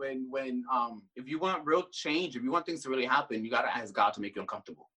if you want real change, if you want things to really happen, you gotta ask God to make you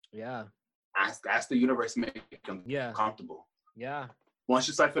uncomfortable. Yeah. Ask the universe to make you comfortable. Yeah. Once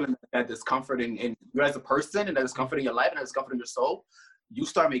you start feeling that discomfort in you as a person, and that discomfort in your life, and that discomfort in your soul, you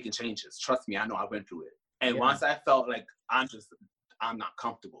start making changes. Trust me, I know I went through it. And once I felt like I'm not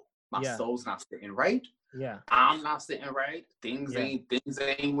comfortable. My soul's not sitting right. Yeah. I'm not sitting right. Things ain't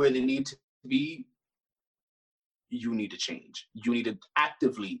where they need to be. You need to change. You need to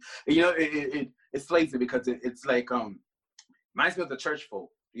actively, it's lazy because it's like, reminds me of the church folk,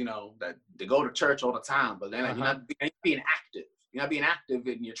 that they go to church all the time, but then you're not being active. You're not being active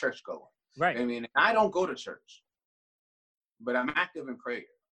in your church going. Right. I mean, I don't go to church, but I'm active in prayer.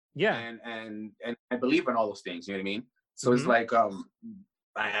 Yeah. And I believe in all those things, you know what I mean? So it's like,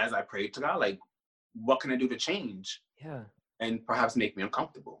 as I prayed to God, like, what can I do to change? Yeah. And perhaps make me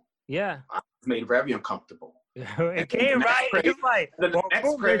uncomfortable. Yeah. I was made very uncomfortable. It came right. It's like, the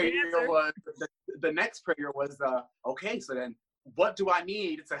next prayer was, okay, so then what do I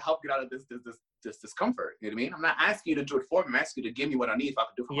need to help get out of this discomfort? You know what I mean? I'm not asking you to do it for me. I'm asking you to give me what I need if I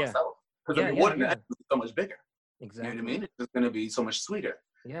can do it for myself. Because if it wouldn't, it's so much bigger. Exactly. You know what I mean? It's just going to be so much sweeter.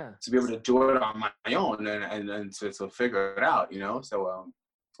 Yeah. To be able to do it on my own and to figure it out, So,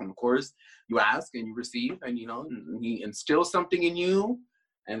 and of course, you ask and you receive, and, he instills something in you.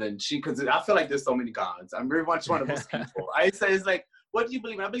 And then because I feel like there's so many gods. I'm very much one of those people. I say, it's like, what do you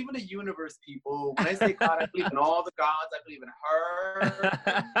believe in? I believe in the universe, people. When I say God, I believe in all the gods. I believe in her.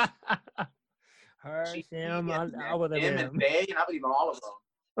 Her, Shem, and they, and I believe in all of them.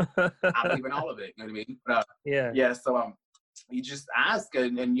 I believe in all of it. You know what I mean? But, yeah. So you just ask,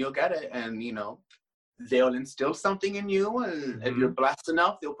 and you'll get it, and they'll instill something in you, and if you're blessed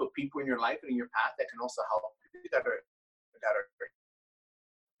enough, they'll put people in your life and in your path that can also help you, that are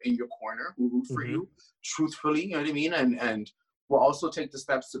in your corner, who root for you, truthfully. You know what I mean? And will also take the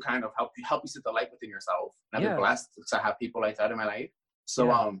steps to kind of help you see the light within yourself. And I've been blessed to have people like that in my life. So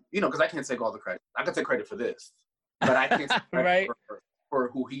because I can't take all the credit. I can take credit for this, but I can't take credit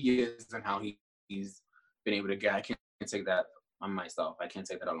for who he is and how he's been able to get. I can't take that on myself. I can't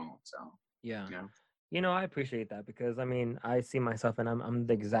take that alone. So I appreciate that, because I mean, I see myself, and I'm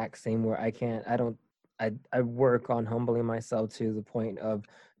the exact same, where I work on humbling myself to the point of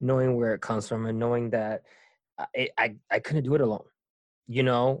knowing where it comes from and knowing that I couldn't do it alone.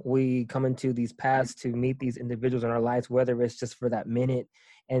 We come into these paths to meet these individuals in our lives, whether it's just for that minute,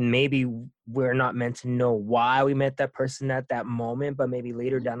 and maybe we're not meant to know why we met that person at that moment, but maybe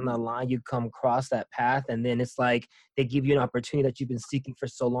later down the line you come across that path, and then it's like they give you an opportunity that you've been seeking for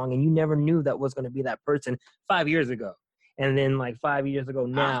so long, and you never knew that was going to be that person 5 years ago, and then like 5 years ago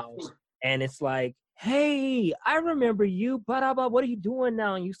now, and it's like, hey, I remember you, blah, blah, what are you doing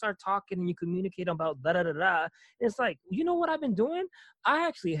now? And you start talking and you communicate about da-da-da-da. It's like, you know what I've been doing? I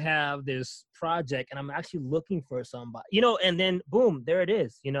actually have this project and I'm actually looking for somebody, and then boom, there it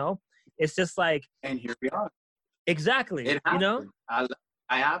is, It's just like. And here we are. Exactly. It happened. I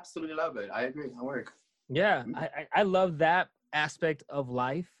absolutely love it. I agree. I work. Yeah, I love that aspect of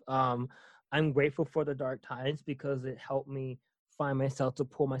life. I'm grateful for the dark times because it helped me find myself, to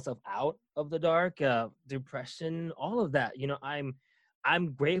pull myself out of the dark, depression, all of that.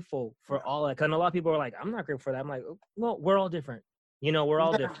 I'm grateful for all that. And a lot of people are like, I'm not grateful for that. I'm like, no, we're all different. We're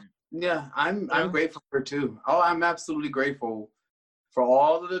all different. Yeah, I'm grateful for it too. Oh, I'm absolutely grateful for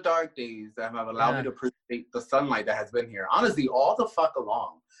all of the dark days that have allowed me to appreciate the sunlight that has been here. Honestly, all the fuck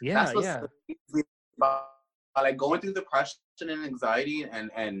along. Yeah, that's what's about, like going through depression and anxiety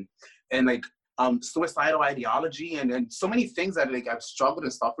and like suicidal ideology and so many things that like I've struggled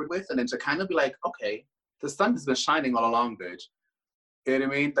and suffered with, and then to kind of be like, okay, the sun has been shining all along, bitch. You know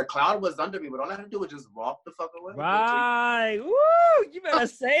what I mean? The cloud was under me, but all I had to do was just walk the fuck away. Right. Woo! You better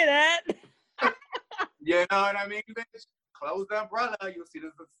say that. You know what I mean, bitch? Close the umbrella. You'll see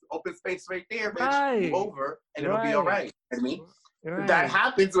this open space right there, bitch. Move over, and it'll be all right. You know what I mean? Right. That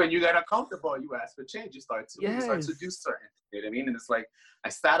happens when you get uncomfortable. You ask for change. You start to do certain. You know what I mean? And it's like I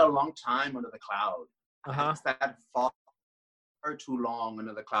sat a long time under the cloud. I sat far too long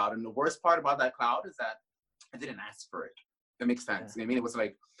under the cloud. And the worst part about that cloud is that I didn't ask for it. That makes sense. You know what I mean? It was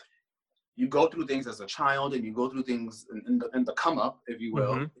like you go through things as a child, and you go through things in the come up, if you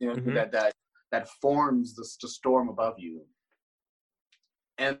will. That forms the storm above you,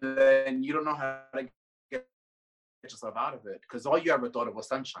 and then you don't know how to get yourself out of it, because all you ever thought of was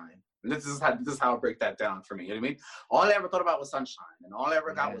sunshine. And this is how I break that down for me. You know what I mean? All I ever thought about was sunshine, and all I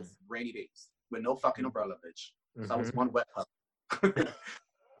ever got was rainy days with no fucking umbrella, bitch. So I was one wet pup.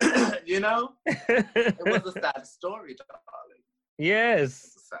 You know? It was a sad story, darling. Yes.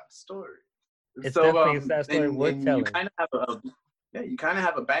 It's a sad story. It's definitely a sad story worth telling. You kind of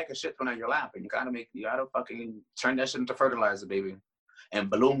have a bag of shit thrown on your lap, and you gotta fucking turn that shit into fertilizer, baby, and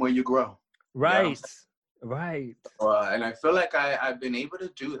bloom where you grow. Right. Right. And I feel like I've been able to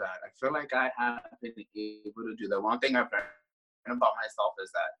do that. I feel like I have been able to do that. One thing I've learned about myself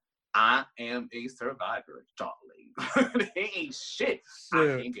is that I am a survivor, darling. There ain't shit I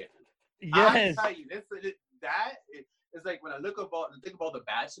Shoot. can't get. I Yes. tell you, it's like when I think about the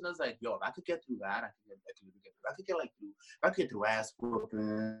bachelors, like, yo, if I could get through that, I could get through ass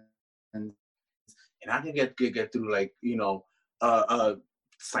whooping, and I could get through, like,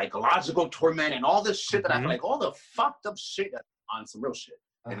 psychological torment and all this shit that I feel like, all the fucked up shit on some real shit.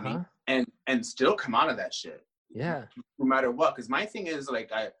 You know what I mean? And still come out of that shit. Yeah. No matter what. Because my thing is,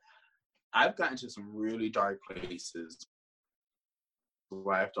 like, I've gotten to some really dark places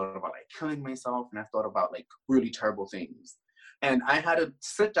where I've thought about, like, killing myself, and I've thought about, like, really terrible things. And I had to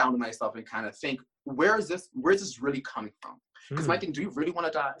sit down with myself and kind of think, where's this really coming from? Because my thing, do you really want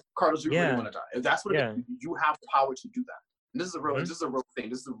to die? Carlos, do you really want to die? If that's what it is, you have the power to do that. And this is a real thing.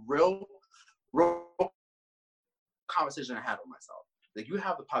 This is a real conversation I had with myself. Like, you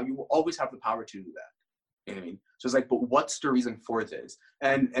have the power, you will always have the power to do that. You know what I mean? So it's like, but what's the reason for this?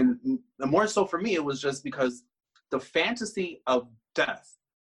 And more so for me, it was just because the fantasy of death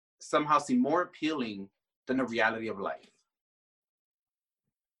somehow seemed more appealing than the reality of life.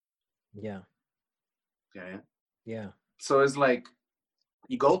 Yeah. Okay. Yeah. So it's like,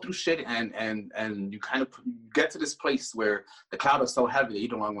 you go through shit and you kind of get to this place where the cloud is so heavy that you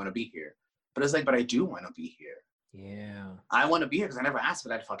don't want to be here. But it's like, but I do want to be here. Yeah. I want to be here because I never asked for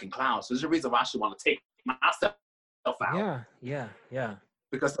that fucking cloud. So there's a reason why I should want to take myself out. Yeah. Yeah. Yeah.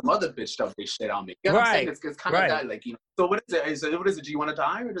 Because some other bitch stuff they shit on me. You know what I'm saying? It's kind of that, like, So what is it? What is it? Do you want to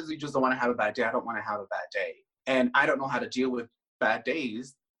die, or does he just don't want to have a bad day? I don't want to have a bad day. And I don't know how to deal with bad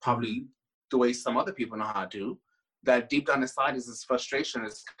days, probably the way some other people know how to. That deep down inside is this frustration.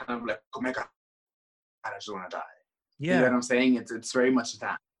 It's kind of like, oh my God, I just want to die. Yeah. You know what I'm saying? It's very much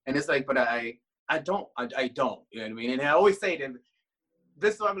that. And it's like, but I don't. You know what I mean? And I always say that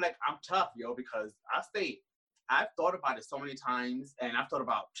this is why I'm like, I'm tough, yo, because I've thought about it so many times, and I've thought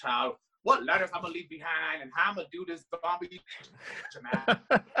about, child, what letters I'm gonna leave behind, and how I'm gonna do this zombie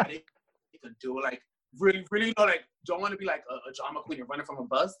dramatic. You can do, like, really, really, like, don't want to be like a drama queen and running from a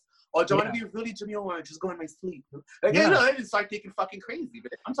bus, or don't want to be really Jimmy Owen and just go in my sleep. Like, I just start thinking fucking crazy.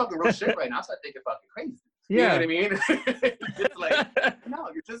 But I'm talking real shit right now. I start thinking fucking crazy. You know what I mean? It's like, no,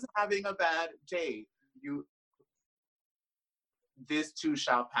 you're just having a bad day. This too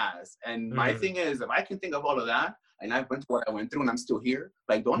shall pass. And my thing is, if I can think of all of that, and I went through what I went through, and I'm still here,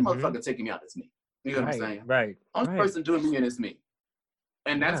 like, the only motherfucker taking me out is me. You know what I'm saying? Right. The only person doing me in is me.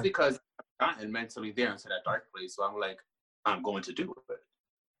 And that's because I've gotten mentally there into that dark place. So I'm like, I'm going to do it.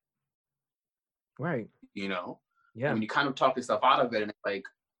 Right. You know? Yeah. And when you kind of talk yourself out of it, and it's like,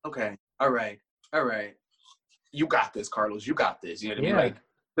 okay, all right. You got this, Carlos. You got this. You know what I mean? Like,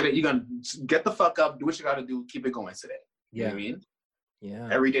 you're going to get the fuck up, do what you got to do, keep it going today. You know what I mean? Yeah.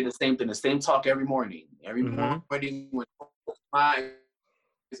 Every day the same thing, the same talk every morning. Every morning when my eyes,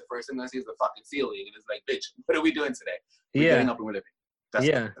 the first thing I see is the fucking ceiling, and it's like, bitch, what are we doing today? We're getting up and we're living. That's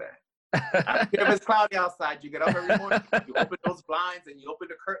today. I don't care if it's cloudy outside. You get up every morning, you open those blinds, and you open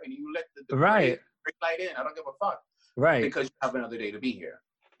the curtain, and you let the bright light in. I don't give a fuck. Right. Because you have another day to be here.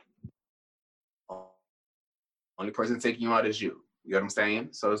 Only person taking you out is you. You know what I'm saying?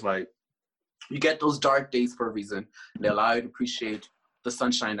 So it's like, you get those dark days for a reason. They allow you to appreciate the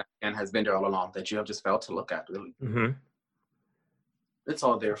sunshine that again has been there all along, that you have just failed to look at, really. It's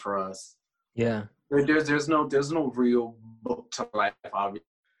all there for us. Yeah. There's no real book to life, obviously.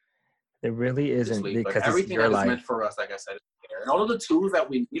 There really isn't, because everything it's your that life. is meant for us, like I said, is there. And all of the tools that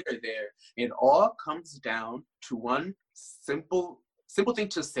we need are there. It all comes down to one simple thing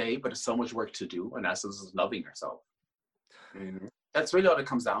to say, but it's so much work to do, and that's just loving yourself. And that's really all it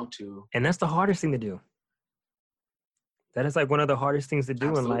comes down to. And that's the hardest thing to do. That is like one of the hardest things to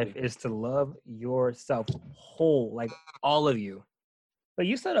do in life, is to love yourself whole, like all of you. But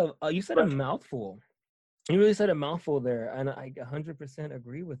you said a mouthful. You really said a mouthful there, and I 100%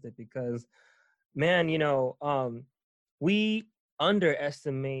 agree with it, because, man, we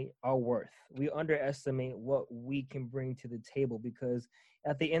underestimate our worth. We underestimate what we can bring to the table, because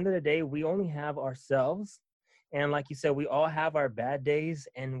at the end of the day, we only have ourselves. And like you said, we all have our bad days,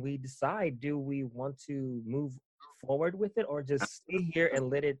 and we decide, do we want to move forward with it, or just stay here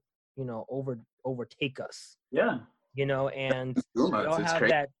and let it, overtake us? Yeah. And we all have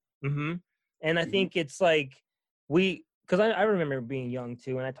that. And I think it's like, because I remember being young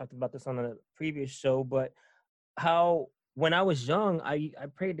too, and I talked about this on a previous show, but how when I was young, I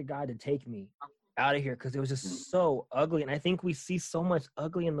prayed to God to take me out of here, because it was just so ugly. And I think we see so much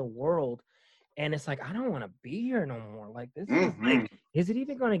ugly in the world, And it's like, I don't want to be here no more. Like, this is Mm-hmm. like, is it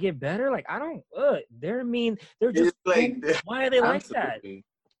even going to get better? Like, I don't, they're mean. They're It's just, like why are they like that? absolutely.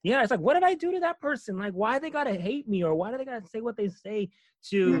 Yeah, it's like, what did I do to that person? Like, why they gotta hate me, or why do they gotta say what they say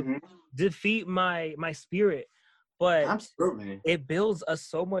to Mm-hmm. defeat my spirit? But Absolutely. it builds us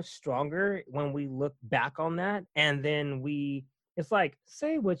so much stronger when we look back on that, and then it's like,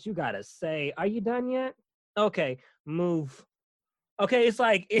 say what you gotta say. Are you done yet? Okay, move. Okay, it's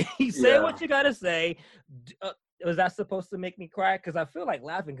like, you say Yeah. what you gotta say. Was that supposed to make me cry? Because I feel like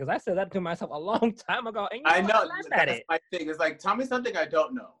laughing, because I said that to myself a long time ago, and I I know laughed at that's it. my thing. It's like, tell me something I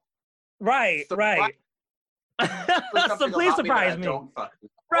don't know. Right, right. So please surprise me. Don't fucking know,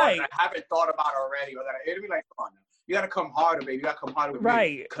 Right. or that I haven't thought about already, or that it'd be like, come on, now. You gotta come harder, baby. You gotta come harder with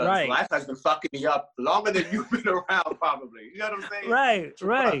me, because life has been fucking me up longer than you've been around, probably. You know what I'm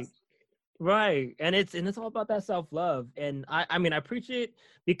saying? Right. And it's all about that self-love. And I mean, I preach it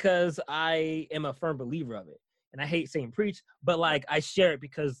because I am a firm believer of it. And I hate saying preach, but like, I share it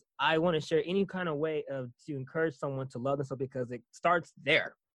because I want to share any kind of way to encourage someone to love themselves, because it starts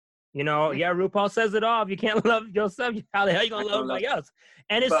there. You know, yeah, RuPaul says it all. If you can't love yourself, how the hell you gonna love everybody else?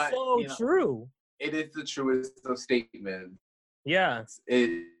 And it's so true. It is the truest of statements. Yeah.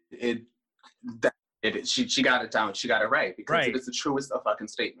 She got it down. She got it right, because it is the truest of fucking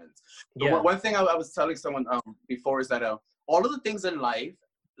statements. Yeah. One thing I was telling someone before is that all of the things in life,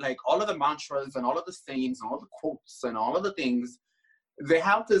 like all of the mantras and all of the sayings and all the quotes and all of the things, they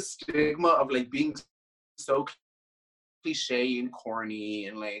have this stigma of like being so cliche and corny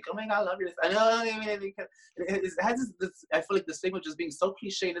and like, oh my God, I love you. I know, it has this, I feel like the stigma of just being so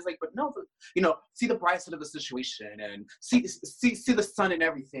cliche, and it's like, but no, you know, see the bright side of the situation and see the sun and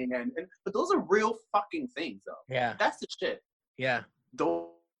everything, but those are real fucking things, though. Yeah, that's the shit. Yeah, those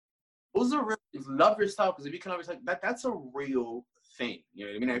are real. Love yourself, because if you can love yourself, that's a real thing. You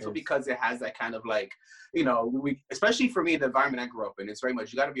know what I mean? I feel because it has that kind of like, you know, especially for me, the environment I grew up in, it's very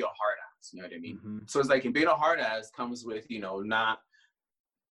much, you got to be a hard ass. You know what I mean? Mm-hmm. So it's like, being a hard ass comes with, you know, not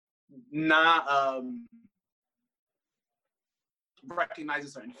recognizing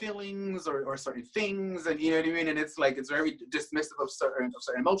certain feelings or certain things, and you know what I mean. And it's like, it's very dismissive of certain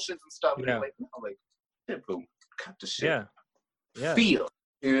emotions and stuff. Yeah. And like, no, like, boom, cut the shit. Yeah. Feel.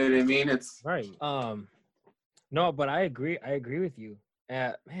 You know what I mean? It's right. No, but I agree. I agree with you.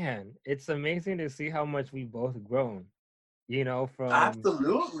 Man, it's amazing to see how much we've both grown. You know, from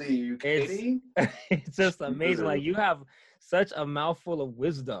absolutely. You kidding? It's just amazing. Like, you have such a mouthful of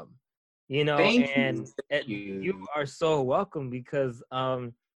wisdom. You know, Thank you. You are so welcome, because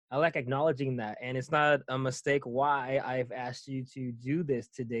I like acknowledging that, and it's not a mistake why I've asked you to do this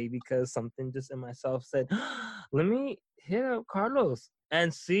today, because something just in myself said, let me hit up Carlos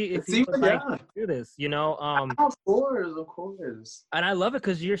and see if he would like to do this, you know. Of course. And I love it,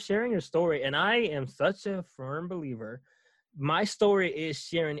 because you're sharing your story, and I am such a firm believer. My story is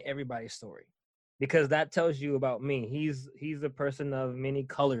sharing everybody's story, because that tells you about me. He's a person of many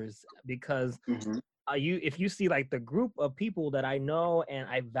colors, because if you see like the group of people that I know and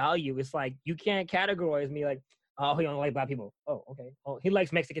I value, it's like, you can't categorize me like, oh, he don't like black people. Oh, okay. Oh, he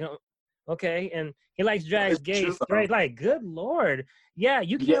likes Mexican. Okay, and he likes drag, gay, straight. Like, good Lord, yeah,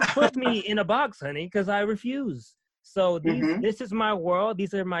 you can't put me in a box, honey, because I refuse. So this is my world.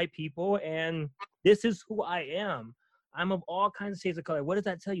 These are my people, and this is who I am. I'm of all kinds of shades of color. What does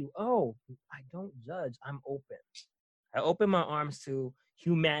that tell you? Oh, I don't judge. I'm open. I open my arms to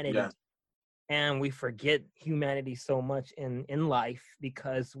humanity. Yeah. And we forget humanity so much in life,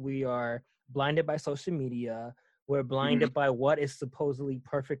 because we are blinded by social media. We're blinded by what is supposedly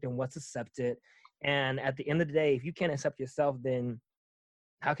perfect and what's accepted. And at the end of the day, if you can't accept yourself, then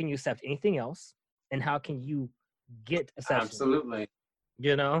how can you accept anything else? And how can you get accepted? Absolutely.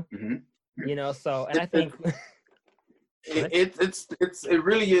 You know? You know, so, and I think... It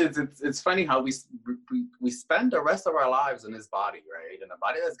really is. It's funny how we spend the rest of our lives in this body, right? And the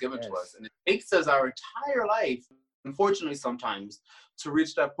body that's given to us, and it takes us our entire life, unfortunately, sometimes, to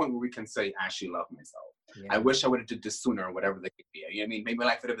reach that point where we can say, I actually love myself. I wish I would have did this sooner, or whatever they could be. You know what I mean? Maybe my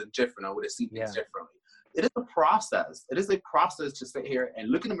life would have been different. I would have seen things differently. It is a process. It is a process to sit here and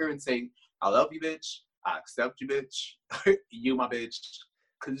look in the mirror and say, I love you, bitch. I accept you, bitch. You my bitch.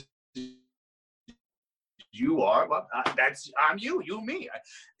 Because you are, well, I'm you me.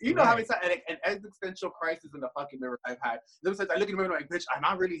 You know how it's an existential crisis in the fucking mirror I've had. Sometimes I look in the mirror like, bitch, am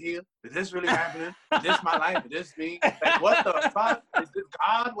I really here? Is this really happening? Is this my life? Is this me? Like, what the fuck? Is this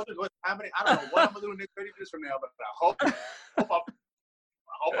God? What's happening? I don't know what I'm gonna do in 30 minutes from now, but I hope I'm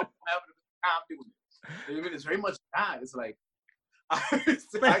having a good time doing it. I mean, it's very much that. It's like,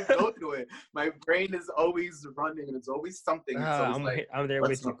 I go through it. My brain is always running, and it's always something. It's always I'm there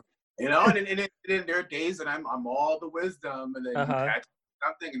with you. You know, and there are days that I'm all the wisdom, and then you catch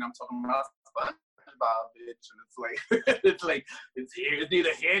something, and I'm talking about SpongeBob, bitch, and it's like it's here, it's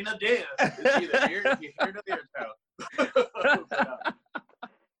neither here nor there. It's either here nor there, child.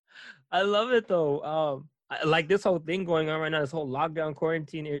 I love it though. Like this whole thing going on right now, this whole lockdown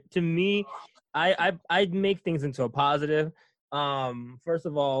quarantine. To me, I make things into a positive. First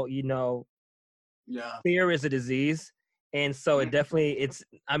of all, you know, fear is a disease. And so it definitely,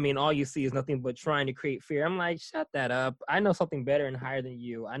 I mean, all you see is nothing but trying to create fear. I'm like, shut that up. I know something better and higher than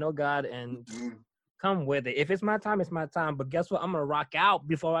you. I know God, and come with it. If it's my time, it's my time. But guess what? I'm going to rock out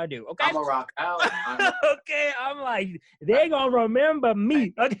before I do. Okay? I'm going to rock out. Okay? I'm like, they're going to remember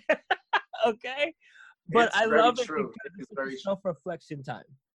me. Okay? Okay? But I love it because it's very self-reflection time.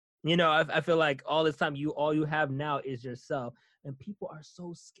 You know, I feel like all this time, all you have now is yourself. And people are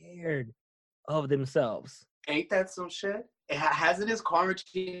so scared of themselves. Ain't that some shit? Hasn't this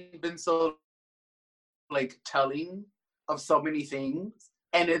quarantine been so like telling of so many things?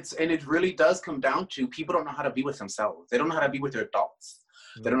 And it really does come down to people don't know how to be with themselves. They don't know how to be with their thoughts.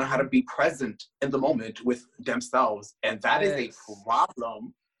 They don't know how to be present in the moment with themselves. And that is a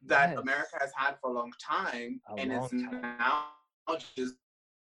problem that America has had for a long time. Now just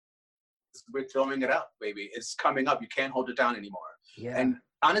we're throwing it up, baby. It's coming up. You can't hold it down anymore. Yeah. And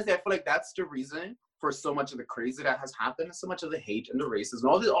honestly, I feel like that's the reason for so much of the crazy that has happened, and so much of the hate and the racism,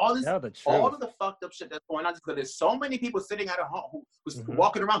 all of the fucked up shit that's going on, because there's so many people sitting at home who's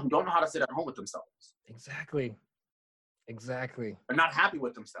walking around who don't know how to sit at home with themselves. Exactly. They're not happy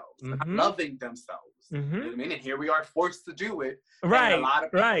with themselves. They're not loving themselves. You know what I mean? And here we are forced to do it. Right. And a lot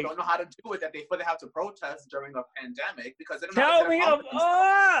of people don't know how to do it, that they feel they have to protest during a pandemic because they don't know how to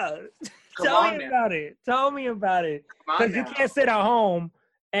sit at home. Tell me about it. Because you can't sit at home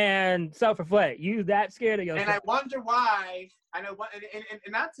and self-reflect. You that scared of yourself. And I wonder why. And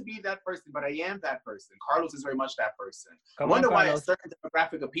not to be that person, but I am that person. Carlos is very much that person. I wonder why a certain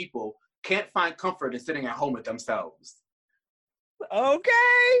demographic of people can't find comfort in sitting at home with themselves. Okay.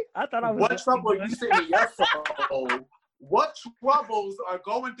 I thought I was. What trouble are you sitting in your soul? What troubles are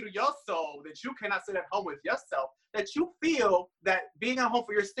going through your soul that you cannot sit at home with yourself, that you feel that being at home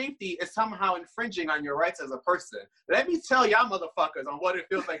for your safety is somehow infringing on your rights as a person? Let me tell y'all motherfuckers on what it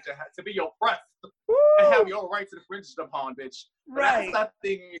feels like to be oppressed and have your rights infringed upon, bitch. Right. That's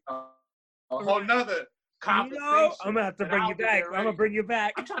something, a whole nother conversation. You know, I'm going to have to bring you back. I'm going to bring you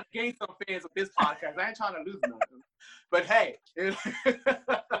back. I'm trying to gain some fans with this podcast. I ain't trying to lose nothing. But hey.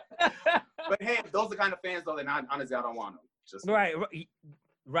 But hey, if those are the kind of fans, though, then honestly, I don't want them. Just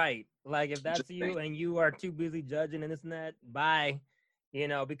right. Like if that's you and you are too busy judging and this and that, bye. You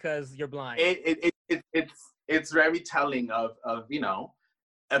know, because you're blind. It's very telling of you know,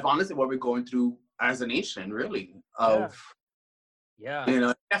 of honestly what we're going through as a nation, really. Yeah. You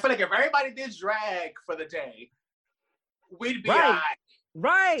know, I feel like if everybody did drag for the day, we'd be all right.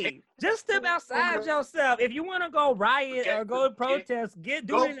 Right. Just step outside yourself. If you want to go riot or go protest, do it.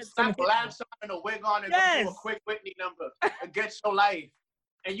 Go slap a lash on and a wig on and go do a quick Whitney number and get your life.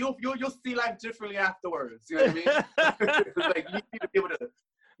 And you'll see life differently afterwards. You know what I mean? It's like you need to be able to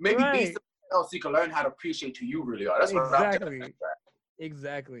maybe be something else so you can learn how to appreciate who you really are. That's what I'm saying.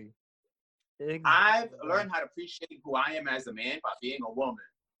 Exactly. I've learned how to appreciate who I am as a man by being a woman.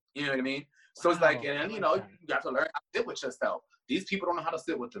 You know what I mean? So it's like, and you know, you got to learn how to sit with yourself. These people don't know how to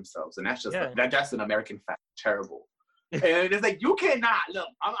sit with themselves, and that's just that's an American fact. Terrible. And it's like you cannot look.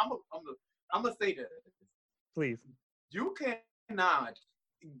 I'm gonna say this. Please. You cannot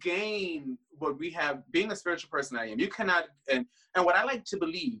gain what we have being a spiritual person. I am. You cannot, and what I like to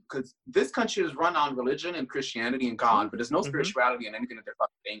believe, because this country is run on religion and Christianity and God, but there's no spirituality in anything that they're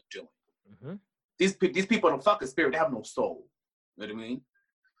fucking doing. These people don't fuck a spirit. They have no soul. You know what I mean?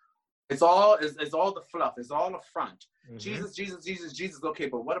 It's all the fluff. It's all a front. Jesus. Okay,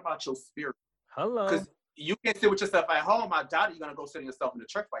 but what about your spirit? Hello. Because you can't sit with yourself at home. I doubt you're gonna go sit yourself in the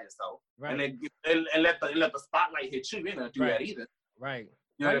church by yourself, and then let the spotlight hit you. You're gonna do that either. Right.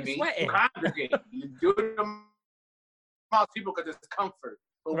 You know what I mean? You congregate. You do them out people because it's comfort.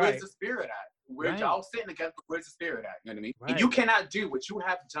 But where's the spirit at? Where y'all sitting together? Where's the spirit at? You know what I mean? And you cannot do what you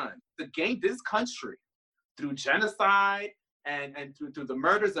have done to gain this country through genocide. And through the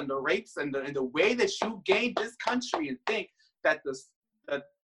murders and the rapes and the way that you gained this country, and think that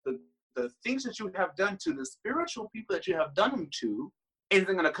the things that you have done to the spiritual people that you have done them to isn't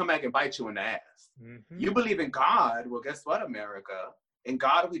going to come back and bite you in the ass. You believe in God. Well, guess what, America? In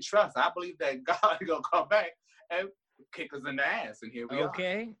God we trust. I believe that God is going to come back and kick us in the ass. And here we are.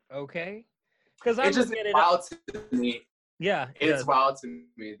 Okay. Because it's just wild to me. Yeah. It's wild to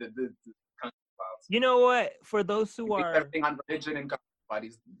me. You know what? For those who are everything on religion and God,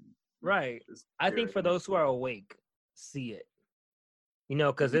 Right. It's I think weird. for those who are awake, see it. You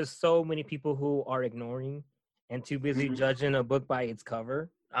know, because there's so many people who are ignoring and too busy Mhm. judging a book by its cover.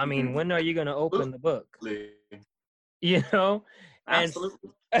 I mean, Mhm. when are you gonna open the book? Absolutely. You know, and Absolutely.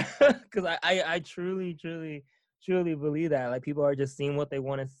 because I truly, truly, truly believe that like people are just seeing what they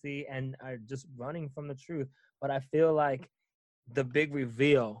want to see and are just running from the truth. But I feel like the big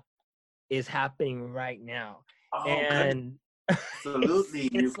reveal is happening right now, Oh, good. and Absolutely.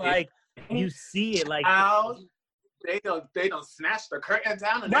 it's like you see it like How they don't snatch the curtain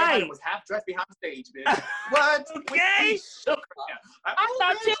down and everybody right. was half dressed behind the stage, bitch. What? Okay. We shook her. I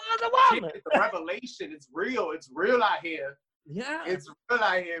thought Bitch, you was a woman. shit, the revelation. It's real. It's real out here. Yeah, It's real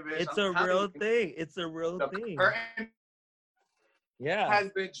out here, bitch. it's I'm a real telling you. thing. It's a real The thing. curtain Yeah, has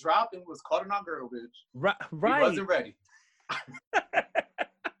been dropped and was caught on our girl, bitch. right. He Right. wasn't ready.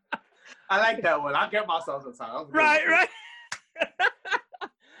 I like that one. I get myself sometimes. Right. Right.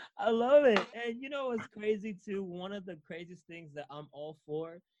 I love it. And you know what's crazy too? One of the craziest things that I'm all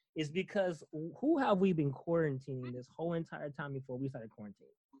for is because who have we been quarantining this whole entire time before we started quarantine?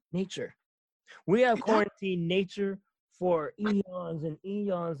 Nature. We have quarantined nature for eons and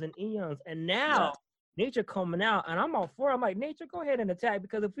eons and eons. And now nature coming out, and I'm all for it. I'm like, nature, go ahead and attack,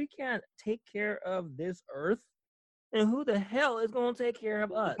 because if we can't take care of this earth, then who the hell is going to take care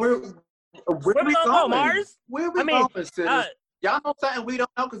of us? Where Where we we gonna go, going? Mars? Where we I mean, going, sis? Y'all know something we don't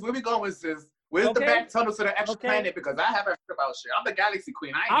know, because where we going, sis? Where's the Okay. back tunnel to the extra Okay. planet? Because I haven't heard about shit. I'm the galaxy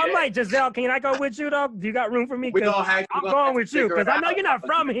queen. I ain't I'm get like, Giselle, can I go with you though? Do you got room for me? We Because gonna have I'm we gonna going have with to you, figure because it I know out. you're not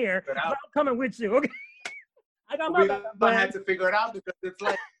from here. Figure it So out. I'm coming with you. Okay. I got my We're back, gonna man. have to figure it out, because it's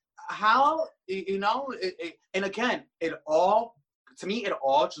like how you know. And again, it all to me, it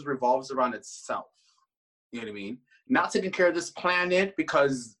all just revolves around itself. You know what I mean? Not taking care of this planet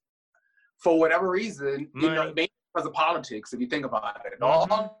because for whatever reason, you know, Money. maybe because of politics. If you think about it, Mhm.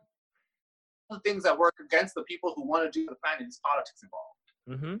 all the things that work against the people who want to do the planet is politics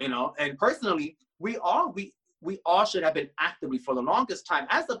involved. Mhm. You know, and personally, we all should have been actively for the longest time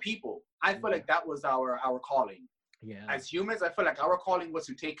as the people. I feel like that was our calling. Yeah. As humans, I feel like our calling was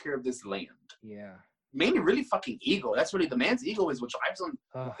to take care of this land. Yeah. Mainly really fucking ego. That's really the man's ego is what drives him.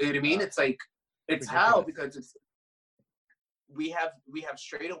 Oh, You know what I mean? God. It's like it's Ridiculous. how, because it's we have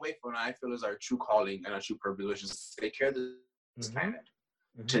strayed away from what I feel is our true calling and our true purpose, which is to take care of this Mhm. planet,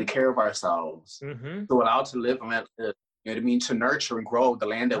 to Mhm. take care of ourselves, Mhm. to allow to live on that, you know what I mean, to nurture and grow the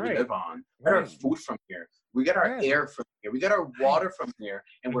land that we Right. live on. We get our Right. food from here. We get our Right. air from here. We get our water from here,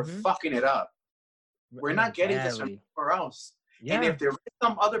 and we're Mhm. fucking it up. We're not getting this from Badly. anywhere else. Yeah. And if there is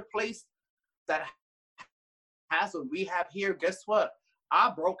some other place that has what we have here, guess what?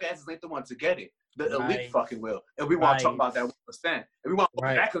 Our broke asses ain't the one to get it. The elite Right. fucking will. And we want to talk Right. about that 1%. And we want to open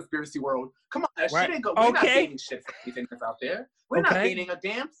Right. that conspiracy world. Come on, that Right. shit ain't go. We're not Okay. gaining shit from anything that's out there. We're not Okay. gaining a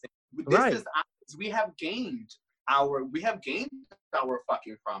damn thing. This Right. is ours. We have gained our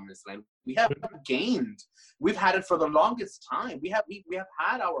fucking promised land. We have gained. We've had it for the longest time. We have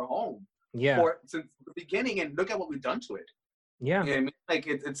had our home Yeah. since the beginning, and look at what we've done to it. Yeah. You know what I mean? Like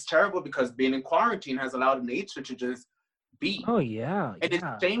it's terrible, because being in quarantine has allowed nature to just be. Oh yeah. And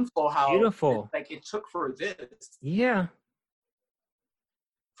Yeah. it's shameful how Beautiful. it took for this Yeah.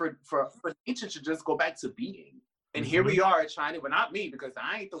 for nature to just go back to being. And Mhm. here we are trying to, but not me, because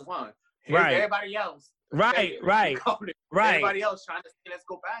I ain't the one. Here's Right. everybody else. Right. Right. Right. Everybody else trying to say, let's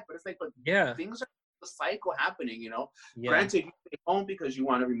go back. But it's like, but Yeah. things are the cycle happening, you know. Yeah. Granted, you stay home because you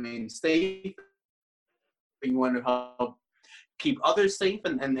want to remain safe, and you want to help keep others safe,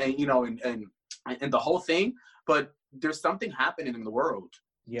 and you know, and the whole thing. But there's something happening in the world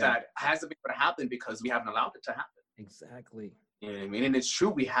Yeah. that hasn't been able to happen because we haven't allowed it to happen. Exactly. You know what I mean? And it's true,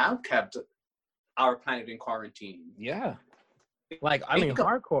 we have kept our planet in quarantine. Yeah. Like, I mean,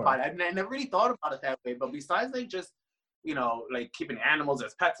 hardcore. I never really thought about it that way. But besides, like, just, you know, like keeping animals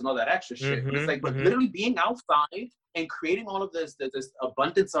as pets and all that extra shit, Mhm, it's like, but mhm. literally being outside and creating all of this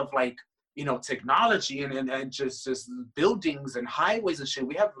abundance of, like, you know, technology and just buildings and highways and shit.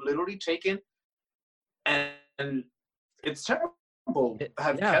 We have literally taken, and it's terrible,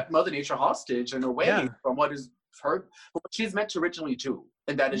 have kept Mother Nature hostage in a way from what is her, what she's meant to originally do,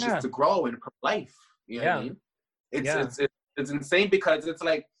 and that is just to grow and life. You know what I mean? It's insane, because it's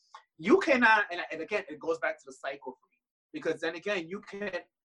like you cannot, and again, it goes back to the cycle for me, because then again, you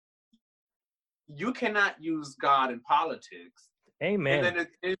cannot use God in politics. Amen. And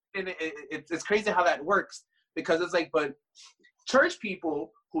then it's crazy how that works, because it's like, but church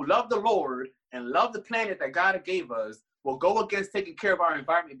people who love the Lord and love the planet that God gave us will go against taking care of our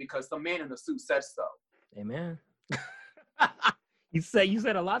environment because some man in a suit said so. Amen. You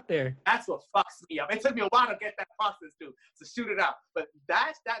said a lot there. That's what fucks me up. It took me a while to get that process to shoot it out. But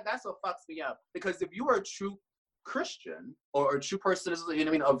that's what fucks me up. Because if you were a true Christian or a true person, you know what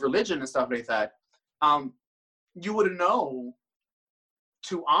I mean, of religion and stuff like that, you would know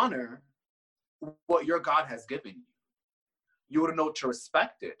to honor what your God has given you. You would know to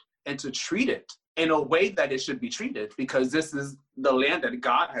respect it and to treat it in a way that it should be treated, because this is the land that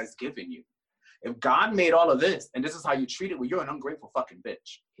God has given you. If God made all of this and this is how you treat it, well, you're an ungrateful fucking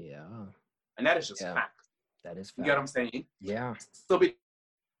bitch. Yeah. And that is just fact. That is fact. You get what I'm saying? Yeah. So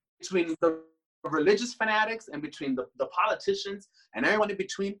between the religious fanatics and between the politicians and everyone in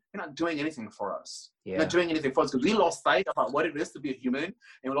between, you're not doing anything for us. Yeah. You're not doing anything for us, because we lost sight about what it is to be a human, and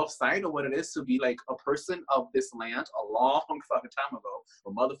we lost sight of what it is to be like a person of this land a long fucking time ago,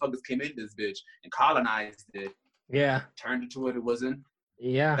 when motherfuckers came in this bitch and colonized it. Yeah. Turned it to what it wasn't.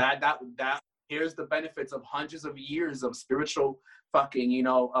 Yeah. That here's the benefits of hundreds of years of spiritual fucking, you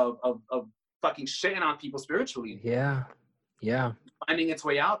know, of fucking shitting on people spiritually. Yeah. Yeah. Finding its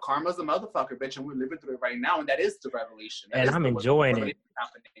way out. Karma's a motherfucker, bitch, and we're living through it right now, and that is the revelation. And I'm enjoying it.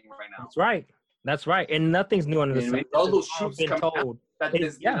 Happening right now. That's right. That's right. And nothing's new under the sun. All those truths been coming told. out. That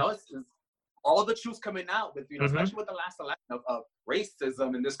is, you know, it's all the truths coming out with, you know, especially with the last election of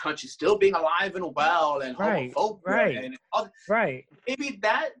racism in this country still being alive and well, and homophobia and all. Right. Maybe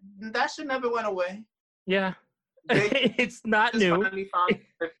that should never went away. Yeah. They it's not new. They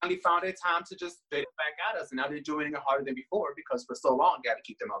finally found a time to just spit it back at us, and now they're doing it harder than before, because for so long, you got to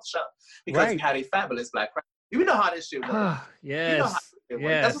keep their mouth shut, because we had a fabulous black president. You know how this shit works. Yes. You know how it works.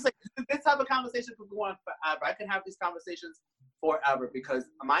 Yes. That's what I'm saying. This type of conversation could go on forever. I can have these conversations forever, because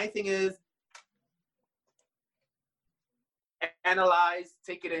my thing is analyze,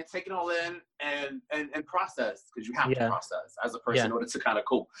 take it all in, and process, because you have to process as a person in order to kind of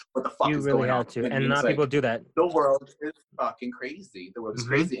cope what the fuck is going on. You really have to, and not people do that. The world is fucking crazy. The world is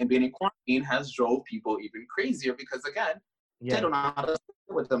crazy, and being in quarantine has drove people even crazier, because again, they don't know how to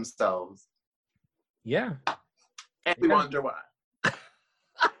deal with themselves. Yeah. And we wonder why.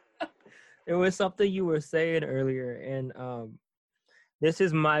 It was something you were saying earlier, and this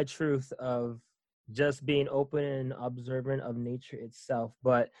is my truth of just being open and observant of nature itself.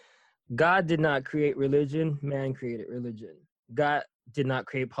 But God did not create religion, man created religion. God did not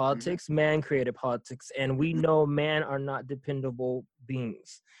create politics, man created politics. And we know man are not dependable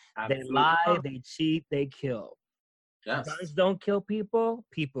beings. Absolutely. They lie, they cheat, they kill. Yes. Guns don't kill people,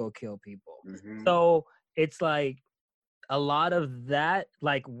 people kill people. So it's like a lot of that,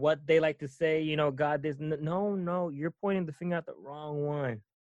 like what they like to say, you know, God is no, you're pointing the finger at the wrong one.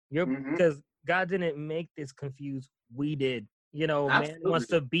 Because God didn't make this confused. We did. You know, man wants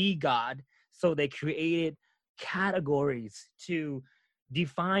to be God. So they created categories to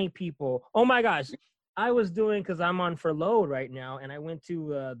define people. Oh my gosh. I was doing, because I'm on furlough right now, and I went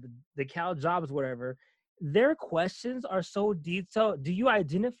to the Cal Jobs, whatever. Their questions are so detailed. Do you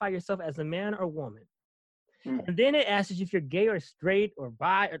identify yourself as a man or woman? And then it asks you if you're gay or straight or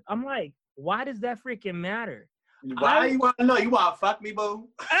bi. I'm like, why does that freaking matter? Why you want to know? You want to fuck me, boo?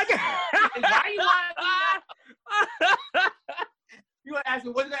 Why you want to You want to ask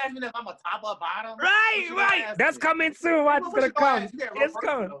me, what did you ask me if I'm a top or bottom? Right. That's coming soon. Watch, it's going to come. It's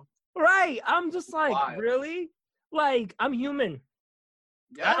coming. Right. I'm just like, really? Like, I'm human.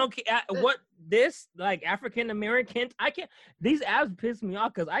 Yeah. I don't care what this, like, African American. I can't. These abs piss me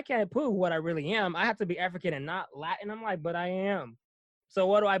off, because I can't put what I really am. I have to be African and not Latin. I'm like, but I am. So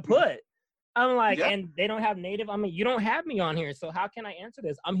what do I put? I'm like, and they don't have native. I mean, you don't have me on here, so how can I answer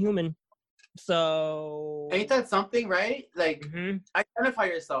this? I'm human. So ain't that something, right? Like, identify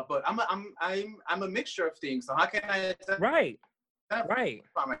yourself, but I'm a mixture of things. So how can I identify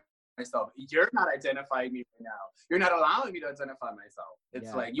myself? You're not identifying me right now. You're not allowing me to identify myself.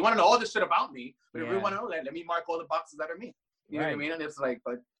 It's like, you want to know all this shit about me, but if you want to know, let me mark all the boxes that are me. You know what I mean? And it's like,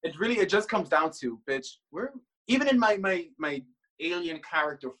 but it just comes down to, bitch, we're even in my alien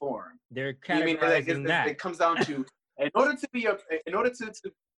character form. They're categorizing that. It comes down to, in order to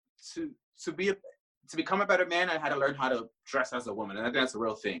become a better man, I had to learn how to dress as a woman, and I think that's a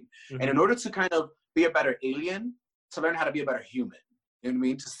real thing. And in order to kind of be a better alien, to learn how to be a better human. You know what I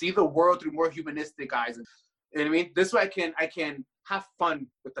mean? To see the world through more humanistic eyes. You know what I mean? This way I can have fun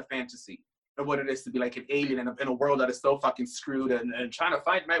with the fantasy of what it is to be like an alien in a world that is so fucking screwed, and trying to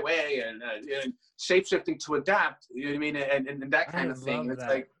find my way and shape-shifting to adapt. You know what I mean? And that kind of thing. It's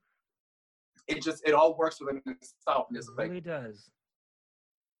like, it all works within itself. And it's it really does.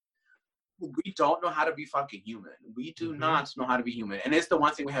 We don't know how to be fucking human. We do not know how to be human. And it's the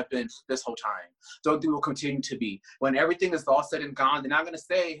one thing we have been this whole time. Don't think we'll continue to be. When everything is all said and gone, they're not going to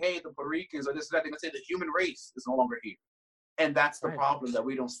say, hey, the Puerto Ricans or this or that. They're going to say the human race is no longer here. And that's the Right. problem that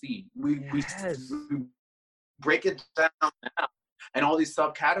we don't see. We Yes. break it down now and all these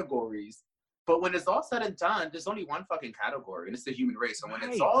subcategories. But when it's all said and done, there's only one fucking category, and it's the human race. And when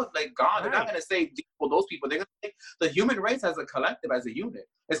it's Right. all like gone, they're not Right. gonna say those people. They're gonna say the human race as a collective, as a unit.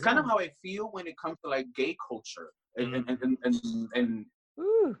 It's kind of Yeah. how I feel when it comes to like gay culture and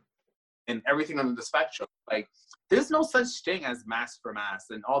Ooh. and everything on the spectrum. Like, there's no such thing as mass for mass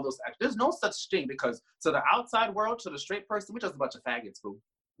and all those. There's no such thing, because to the outside world, to the straight person, we're just a bunch of faggots, boo.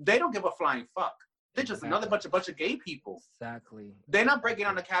 They don't give a flying fuck. They're just another bunch of gay people. Exactly. They're not breaking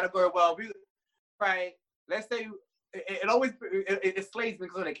down the category. Well, right. Let's say it always slays me,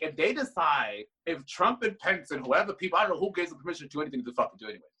 because like, if they decide, if Trump and Pence and whoever people, I don't know who gives them permission to do anything to fucking do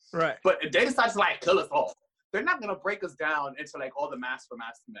anyway. Right. But if they decide to like kill us all, they're not gonna break us down into like all the mass for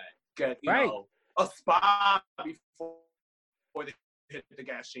mass men get you know a spot before they hit the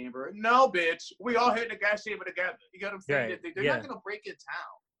gas chamber. No, bitch, we all hit the gas chamber together. You get what I'm saying? Right. They're not gonna break it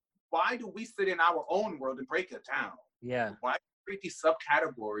down. Why do we sit in our own world and break it down? Yeah. Why create these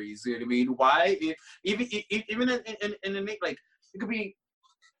subcategories? You know what I mean? Why even in like, it could be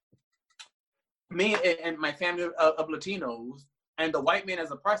me and my family of Latinos, and the white man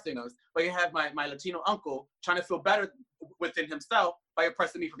is oppressing us, but you have my Latino uncle trying to feel better within himself by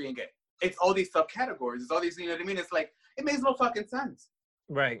oppressing me for being gay. It's all these subcategories. It's all these, you know what I mean? It's like, it makes no fucking sense.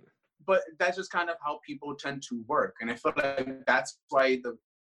 Right. But that's just kind of how people tend to work. And I feel like that's why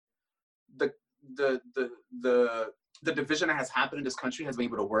the division that has happened in this country has been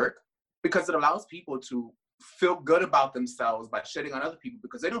able to work, because it allows people to feel good about themselves by shitting on other people,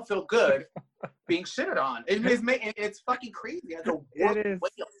 because they don't feel good being shitted on. It's fucking crazy. It's a way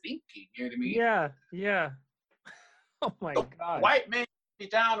of thinking. You know what I mean? Yeah. Yeah. Oh my God. White man be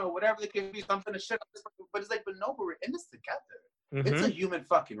down or whatever they can be, something to shit on this, but it's like, but no, we're in this together. Mm-hmm. It's a human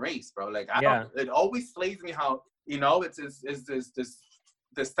fucking race, bro. Like, it always slays me how, you know, it's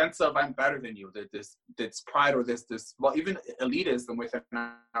this sense of I'm better than you, this pride, or this well, even elitism within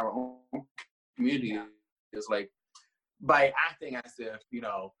our own community is like, by acting as if, you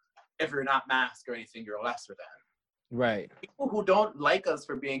know, if you're not masked or anything, you're lesser than. Right. People who don't like us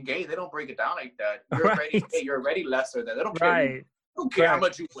for being gay, they don't break it down like that. You're already gay, you're already lesser than. They don't care. They don't care how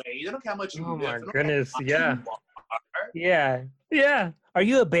much you weigh. They don't care how much you lift. Oh my goodness. Yeah. Yeah. Yeah. Are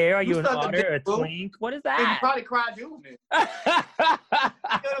you a bear? Are you an suck a otter? dick, A boo. twink? What is And you that? probably cried doing it. You know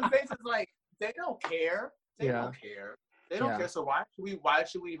what I'm saying? It's like, they don't care. They don't care. They don't care. So why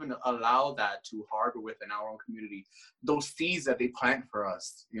should we even allow that to harbor within our own community? Those seeds that they plant for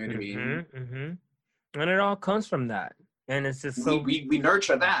us. You know what I mean? Mm-hmm. And it all comes from that. And it's just so we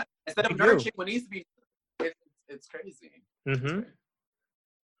nurture that instead of nurturing what needs to be. It's crazy. Mm-hmm.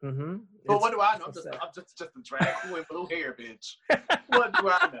 Mm-hmm. But what do I know? I'm just a drag queen with blue hair, bitch. What do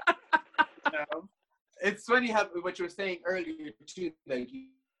I know? You know? It's funny how what you were saying earlier too. Like,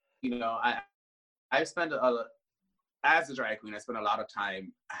 you know, I spend as a drag queen, I spend a lot of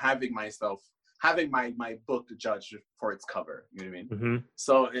time having my book to judge for its cover. You know what I mean? Mm-hmm.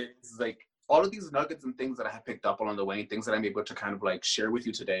 So it's like all of these nuggets and things that I have picked up along the way, things that I'm able to kind of like share with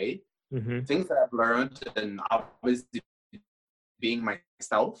you today, things that I've learned, and obviously being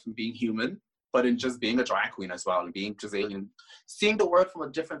myself and being human, but in just being a drag queen as well, and being just alien, seeing the world from a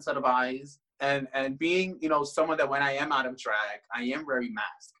different set of eyes, and being, you know, someone that when I am out of drag, I am very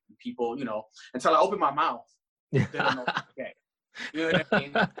masked. People, you know, until I open my mouth, they don't know it's gay. You know what I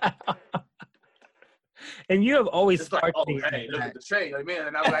mean? And you have always it's like, oh, hey, look at the tray, you know what I mean?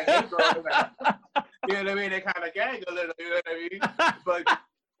 And I'm like, hey, girl, you know what I mean? They kind of gag a little, you know what I mean? But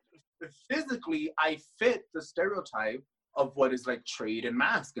physically, I fit the stereotype of what is like trade and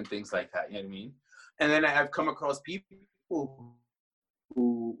mask and things like that, you know what I mean? And then I have come across people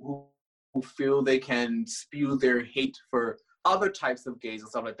who feel they can spew their hate for other types of gays and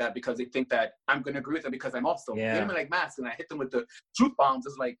stuff like that because they think that I'm going to agree with them because I'm also, you know what I mean, like mask, and I hit them with the truth bombs.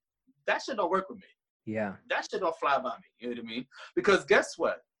 It's like, that shit don't work with me. Yeah. That shit don't fly by me, you know what I mean? Because guess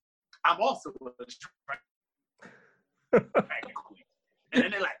what? I'm also a drag queen. And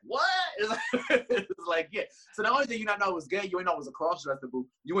then they're like, what? It's like, yeah. So the only thing you not know was gay, you ain't know it was a cross-dresser, boo.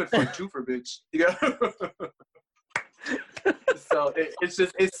 You went for a twofer, bitch. You know? So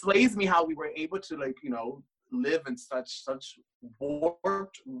it slays me how we were able to, like, you know, live in such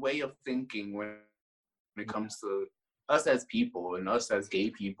warped way of thinking when it comes to us as people and us as gay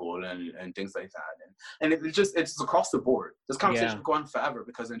people and things like that. And it's across the board. This conversation will go on forever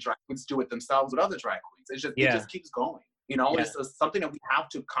because then drag queens do it themselves with other drag queens. It just keeps going. You know, it's something that we have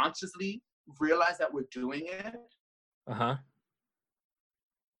to consciously realize that we're doing it. And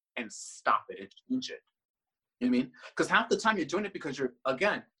stop it and change it. You know what I mean? Because half the time you're doing it because you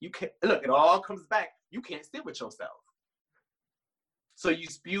can't, look, it all comes back. You can't sit with yourself. So you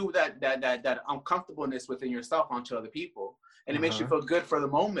spew that uncomfortableness within yourself onto other people, and it makes you feel good for the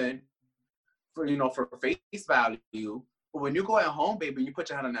moment, for face value. But when you go at home, baby, and you put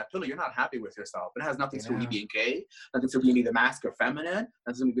your head on that pillow, you're not happy with yourself. It has nothing to do with you being gay, nothing to do with being either masculine or feminine,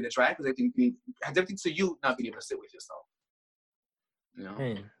 nothing to do with being attractive. It has everything to you not being able to sit with yourself. You know?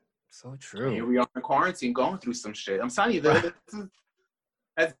 Man, so true. And here we are in quarantine going through some shit. I'm telling you, this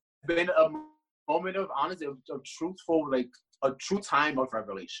has been a moment of honesty, of truthful, like a true time of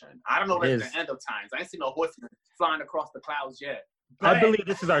revelation. I don't know if it's the end of times. I ain't seen no horsemen flying across the clouds yet. But I believe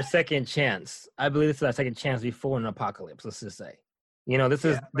this is our second chance. I believe this is our second chance before an apocalypse, let's just say. You know, this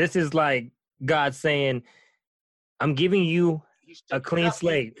is like God saying, I'm giving you a clean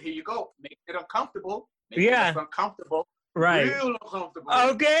slate. Here you go. Make it uncomfortable. Make it uncomfortable. Right. Real uncomfortable.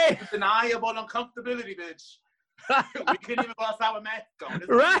 Okay. Undeniable uncomfortability, bitch. We couldn't even go outside with masks on.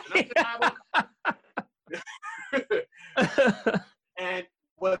 Right. And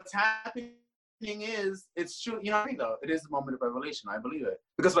what's happening is, it's true. You know what I mean, though? It is a moment of revelation. I believe it.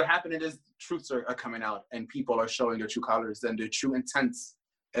 Because what happened is truths are coming out, and people are showing their true colors and their true intents,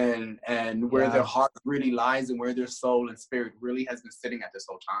 and where their heart really lies, and where their soul and spirit really has been sitting at this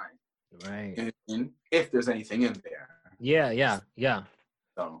whole time. Right. And if there's anything in there. Yeah.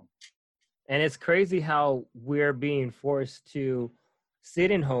 So. And it's crazy how we're being forced to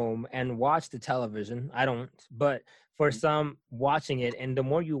sit in home and watch the television. I don't, but for some, watching it, and the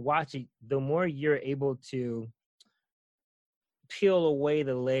more you watch it, the more you're able to peel away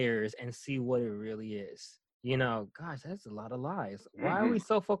the layers and see what it really is. You know, gosh, that's a lot of lies. Why are we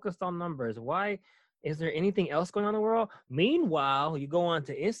so focused on numbers? Why is there anything else going on in the world? Meanwhile, you go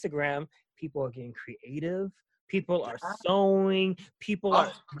onto Instagram, people are getting creative. People are sewing. People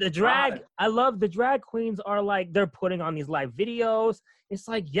are the drag. God. I love the drag queens are like, they're putting on these live videos. It's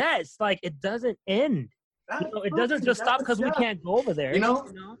like, yes, like it doesn't end. You know, it doesn't just stop because we can't go over there. You know?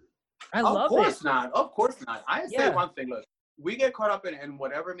 I love it. Of course not. I say one thing. Look, we get caught up in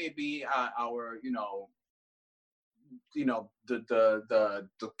whatever may be our, the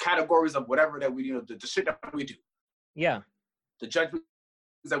categories of whatever that we, the shit that we do. Yeah. The judgment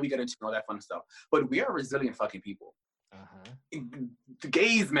that we get into, all that fun stuff. But we are resilient fucking people. The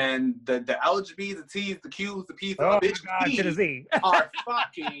gays, man, the LGBs, the T's, the Q's, the P's, the bitch are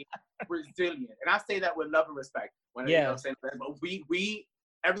fucking resilient. And I say that with love and respect. When you know what I'm saying? But we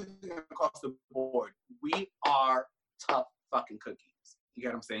everything across the board, we are tough fucking cookies. You get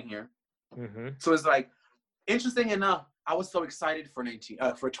what I'm saying here? So it's like, interesting enough, I was so excited for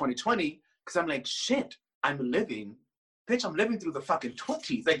 2020 because I'm like, shit, I'm living through the fucking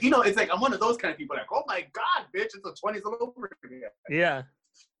 20s. Like, it's like, I'm one of those kind of people like, oh my God, bitch, it's the 20s all over again.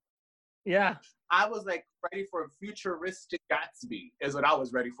 Yeah. I was like ready for a futuristic Gatsby is what I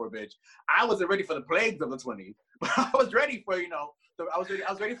was ready for, bitch. I wasn't ready for the plagues of the 20s, but I was ready for, I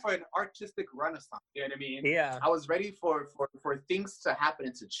was ready for an artistic renaissance. You know what I mean? Yeah. I was ready for things to happen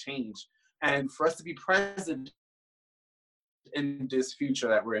and to change, and for us to be present in this future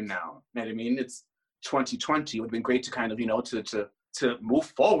that we're in now. You know what I mean? It's 2020. It would have been great to kind of, to move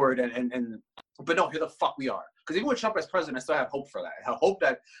forward but no, here the fuck we are. Because even with Trump as president, I still have hope for that. I hope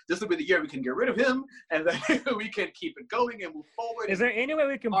that this will be the year we can get rid of him, and then we can keep it going and move forward. Is there any way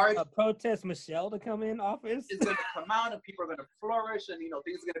we can protest Michelle to come in office? It's going to come out, and people are going to flourish, and,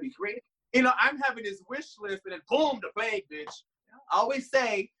 things are going to be great. I'm having this wish list, and then boom, the plague, bitch. I always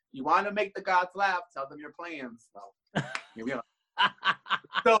say, you want to make the gods laugh, tell them your plans. So, here we are.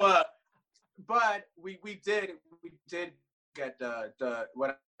 So, but we did get the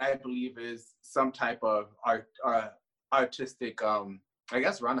what I believe is some type of artistic I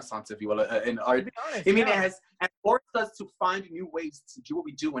guess renaissance, if you will, in art. It has forced us to find new ways to do what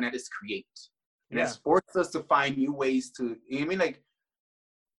we do, and that is create. It has forced us to find new ways to.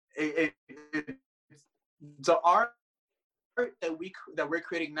 The art that we're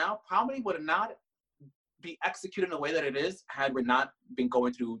creating now probably would not be executed in the way that it is had we not been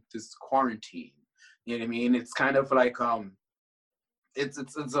going through this quarantine. You know what I mean? It's kind of like it's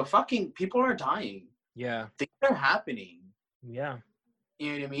a fucking, people are dying. Yeah. Things are happening. Yeah.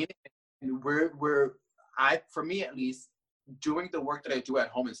 You know what I mean? And for me at least, doing the work that I do at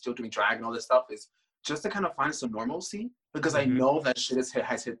home and still doing drag and all this stuff is just to kind of find some normalcy, because I know that shit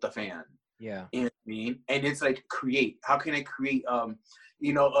has hit the fan. Yeah. You know what I mean? And it's like, create. How can I create,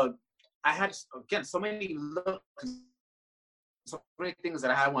 I had, again, so many things that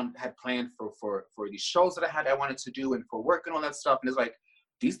I had planned for these shows that I wanted to do, and for work and all that stuff. And it's like,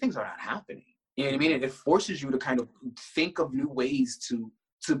 these things are not happening. You know what I mean? It forces you to kind of think of new ways to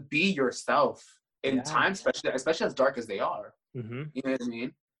be yourself in times, especially as dark as they are. You know what I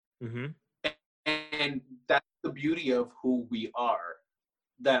mean? And that's the beauty of who we are.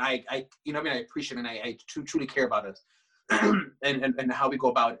 that I you know what I mean, I appreciate and I truly care about us and how we go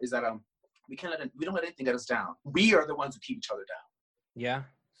about it is that we don't let anything get us down. We are the ones who keep each other down. Yeah.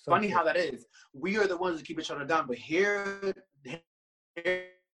 So Funny true. how that is. We are the ones who keep each other down, but here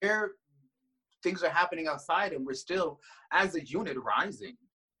things are happening outside and we're still as a unit rising.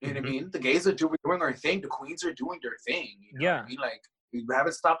 You know what I mean? The gays are doing our thing, the queens are doing their thing. You know what I mean? Like, we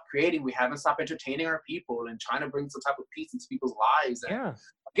haven't stopped creating, we haven't stopped entertaining our people and trying to bring some type of peace into people's lives and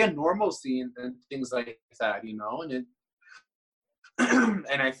again normalcy and things like that, you know, and it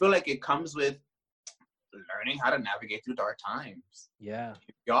and I feel like it comes with learning how to navigate through dark times. Yeah.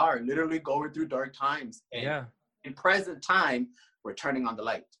 We are literally going through dark times. And in present time, we're turning on the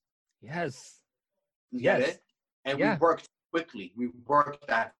light. Yes. You get it? And we worked quickly. We worked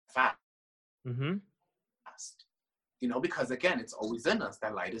that fast. You know, because again, it's always in us.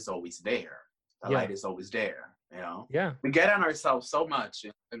 That light is always there. The light is always there. You know? Yeah. We get on ourselves so much.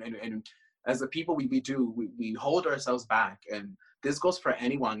 And as a people, we hold ourselves back. And this goes for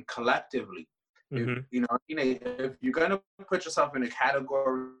anyone collectively. If, you know, if you're gonna put yourself in a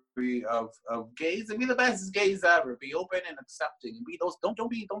category of gays and be the best gays ever, be open and accepting, and be those don't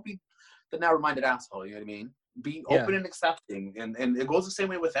be the narrow-minded asshole. You know what I mean? Be open and accepting, and it goes the same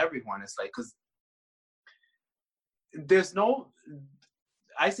way with everyone. It's like because there's no,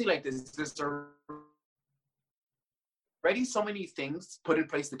 I see like there's already so many things put in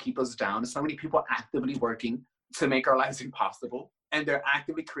place to keep us down. So many people actively working to make our lives impossible. And they're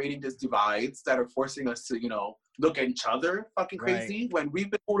actively creating these divides that are forcing us to, you know, look at each other fucking crazy when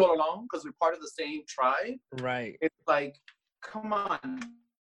we've been cool all along because we're part of the same tribe. Right. It's like, come on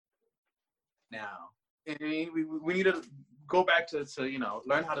now. I mean, we need to go back to, you know,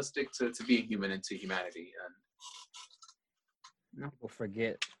 learn how to stick to being human and to humanity. And people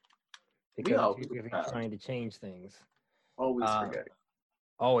forget because you're trying to change things. Always forgetting.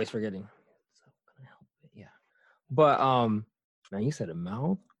 Always forgetting. So, gonna help it. Yeah. But man, you said a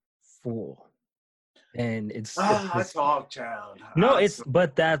mouthful, and it's I talk, child. No,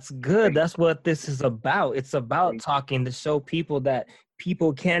 but that's good. That's what this is about. It's about talking to show people that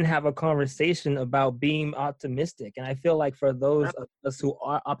people can have a conversation about being optimistic. And I feel like for those of us who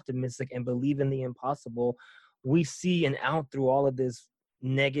are optimistic and believe in the impossible, we see an out through all of this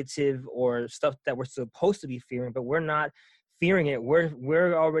negative or stuff that we're supposed to be fearing, but we're not fearing it.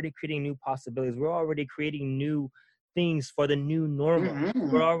 We're already creating new possibilities. We're already creating new things for the new normal.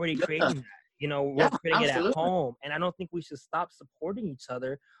 We're already creating that. You know, we're creating it at home. And I don't think we should stop supporting each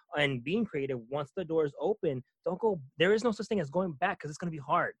other and being creative. Once the door is open, don't go. There is no such thing as going back because it's going to be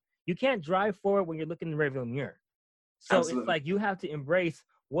hard. You can't drive forward when you're looking in the rearview mirror. So it's like you have to embrace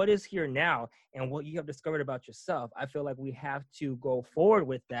what is here now and what you have discovered about yourself. I feel like we have to go forward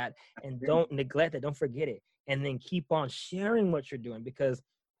with that and don't neglect it. Don't forget it. And then keep on sharing what you're doing because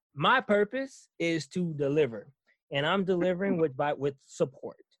my purpose is to deliver. And I'm delivering with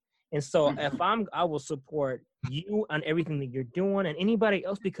support. And so if I will support you on everything that you're doing and anybody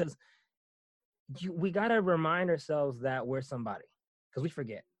else because we got to remind ourselves that we're somebody because we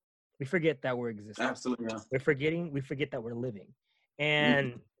forget. We forget that we're existing. Absolutely. Yeah. We forget that we're living.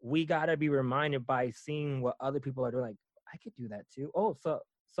 And we got to be reminded by seeing what other people are doing. Like, I could do that too. Oh, so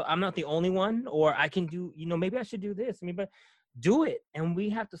I'm not the only one, or I can do, you know, maybe I should do this. I mean, but do it. And we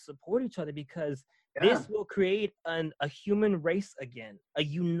have to support each other because this will create a human race again, a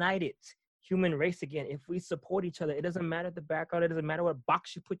united human race again. If we support each other, it doesn't matter the background. It doesn't matter what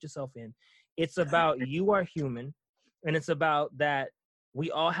box you put yourself in. It's about you are human. And it's about that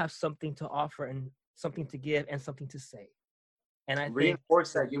we all have something to offer and something to give and something to say. And I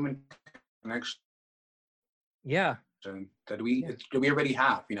reinforce that human connection. Yeah. That we already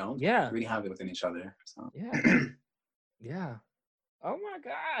have, you know? Yeah. We already have it within each other. So. Yeah. Yeah. Oh my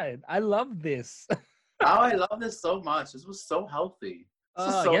God. I love this. I love this so much. This was so healthy.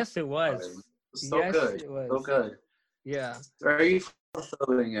 Yes, it was. So good. It was. So good. Yeah. Very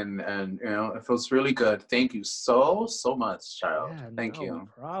fulfilling and you know, it feels really good. Thank you so much, child. Yeah, Thank you.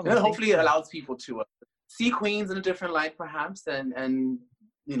 Problem. And hopefully it allows people to see queens in a different light perhaps and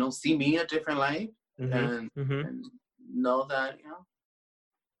you know, see me in a different light and know that, you know.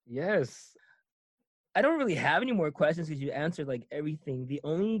 Yes. I don't really have any more questions because you answered like everything. The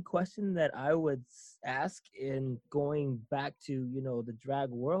only question that I would ask in going back to, you know, the drag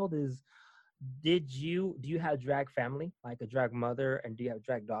world is, do you have drag family, like a drag mother, and do you have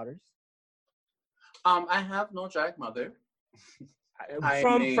drag daughters? I have no drag mother.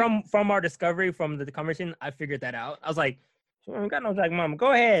 From our discovery, from the conversation, I figured that out. I was like, She ain't got no drag mama.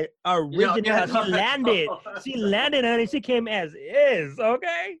 Go ahead. Original. Yeah, She landed. She landed, honey. She came as is.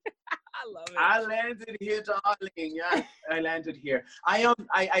 Okay. I love it. I landed here, darling. Yeah, I landed here.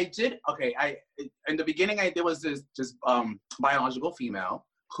 I did. Okay, in the beginning, there was this biological female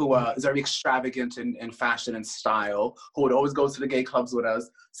who is very extravagant in fashion and style, who would always go to the gay clubs with us.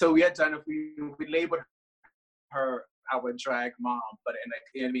 So we had done, we labeled her our drag mom, but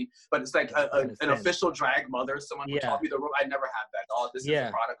you know what I mean? But it's like an official drag mother, someone who taught me the role. I never had that. All this is a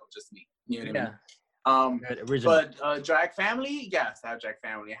product of just me. You know what I mean? But drag family, yes, I have drag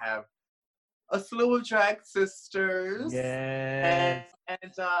family. I have a slew of drag sisters. Yeah.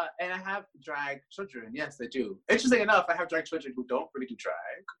 And I have drag children. Yes, I do. Interesting enough, I have drag children who don't really do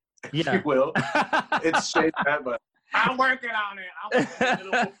drag. If you will. It's straight that, but I'm working on it. I'm a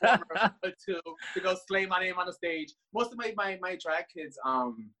little performer to go slay my name on the stage. Most of my drag kids,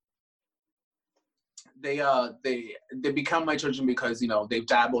 they become my children because, you know, they've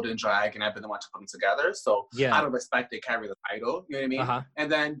dabbled in drag and I've been the one to put them together. So out of respect, they carry the title. You know what I mean?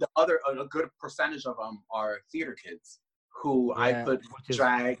 And then a good percentage of them are theater kids who I put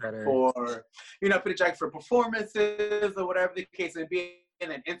drag for, you know, put a drag for performances or whatever the case may be. And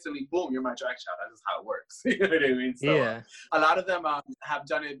then instantly, boom, you're my drag child. That's just how it works. You know what I mean? So a lot of them have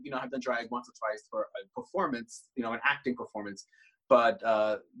done it, you know, have done drag once or twice for a performance, you know, an acting performance. But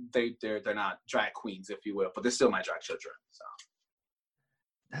they're not drag queens, if you will. But they're still my drag children. So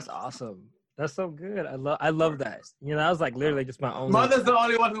that's awesome. That's so good. I love that. You know, I was like literally just my own. Mother's the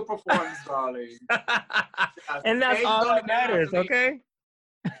only one who performs, darling. And that's all that matters, okay?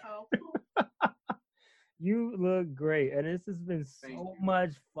 You look great, and this has been so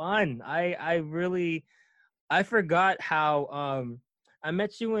much fun. I forgot how I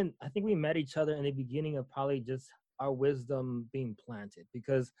met you when I think we met each other in the beginning of probably just our wisdom being planted,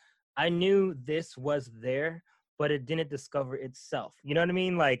 because I knew this was there, but it didn't discover itself. You know what I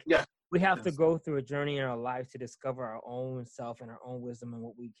mean? Like we have to go through a journey in our lives to discover our own self and our own wisdom and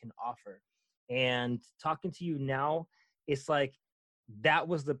what we can offer. And talking to you now, it's like that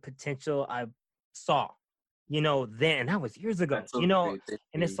was the potential I saw. You know, then that was years ago, you know,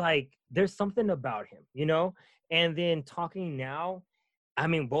 and it's like, there's something about him, you know, and then talking now, I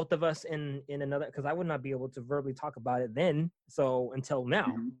mean, both of us in another, because I would not be able to verbally talk about it then. So until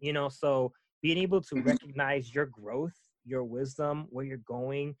now, you know, so being able to recognize your growth, your wisdom, where you're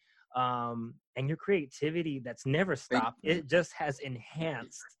going, and your creativity that's never stopped. It just has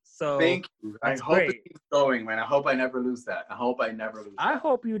enhanced. So thank you. I hope it keeps going, man. I hope I never lose that. I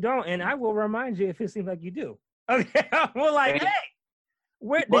hope you don't, and I will remind you if it seems like you do. Okay, we're like, hey,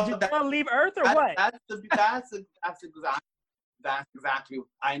 where did you want to leave Earth or what? That's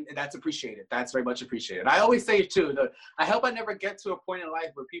appreciated. That's very much appreciated. I always say too, I hope I never get to a point in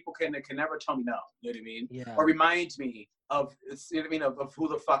life where people can never tell me no. You know what I mean? Yeah. Or remind me of, you know what I mean, of who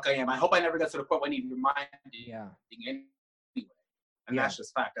the fuck I am. I hope I never get to the point where I need to remind me. Anyway. And that's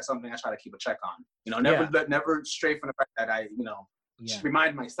just fact. That's something I try to keep a check on. You know, never stray from the fact that I, you know,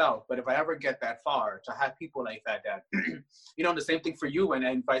 remind myself. But if I ever get that far, to have people like that, you know, the same thing for you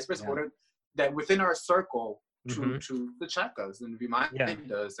and vice versa, that within our circle to check us and remind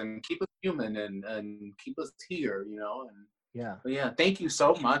us and keep us human and keep us here, you know. And but thank you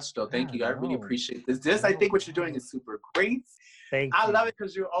so much, though. Thank you. I really appreciate this. I think what you're doing is super great. I love it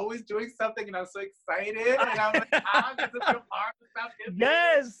because you're always doing something, and I'm so excited. And I'm like, I get to feel part of something.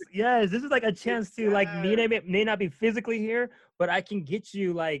 Yes. This is like a chance to like may not be physically here, but I can get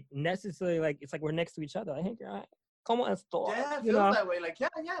you like necessarily like it's like we're next to each other. I think come on, store. Yeah, it feels that way. Like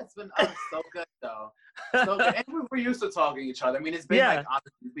it's been so good though. So good. And we're used to talking to each other. I mean, it's been like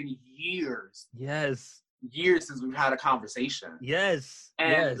honestly, it's been years. Years since we've had a conversation.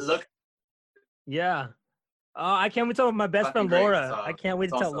 And look. Yeah. Oh, I can't wait to tell my best friend Laura. So I can't wait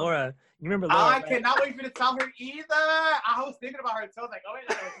to tell Laura. You remember Laura? I cannot wait for you to tell her either. I was thinking about her until I was like, oh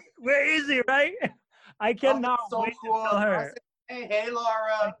wait. Where is he, right? I cannot wait to tell her. Hey, Laura.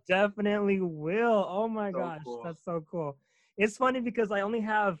 I definitely will. Oh my gosh, cool. That's so cool. It's funny because I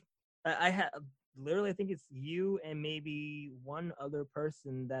literally, I think it's you and maybe one other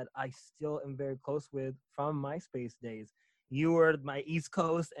person that I still am very close with from MySpace days. You were my East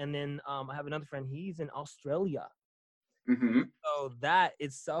Coast, and then I have another friend. He's in Australia. So that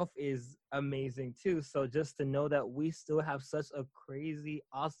itself is amazing too. So just to know that we still have such a crazy,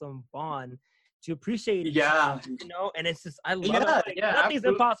 awesome bond to appreciate it. You know, and it's just, I love it. Like, nothing's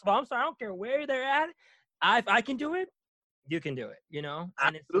impossible. I'm sorry. I don't care where they're at. If I can do it, you can do it, you know?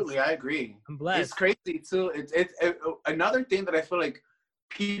 And absolutely. I agree. I'm blessed. It's crazy too. It's another thing that I feel like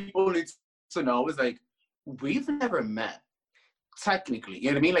people need to know is like, we've never met. technically, you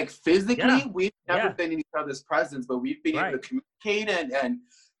know what I mean? Like physically, Yeah. we've never Yeah. been in each other's presence, but we've been Right. able to communicate and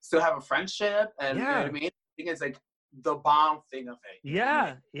still have a friendship. And you know what I Yeah. mean? I think it's like the bomb thing of it. You know what I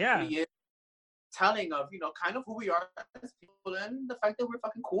mean? Yeah. Yeah. Really is telling of, you know, kind of who we are as people and the fact that we're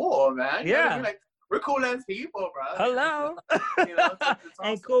fucking cool, man. You know what I Yeah. mean? Like, we're cool as people, bro. Hello. You know, it's And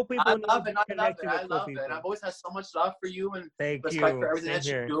awesome. cool people I need love to it. be I love connected it. with I cool love it. people. And I've always had so much love for you and Thank respect you. for everything Same that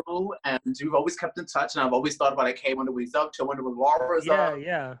here. you do. And you've always kept in touch. And I've always thought about, like, hey, I wonder what he's up to. I wonder what Laura's Yeah. up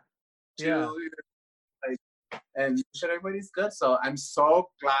Yeah. to. Yeah. Like, and sure everybody's good. So I'm so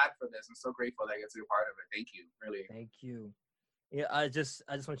glad for this. I'm so grateful that I get to be a part of it. Thank you. Really. Thank you. Yeah, I just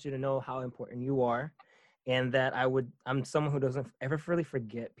want you to know how important you are, and that I'm someone who doesn't ever really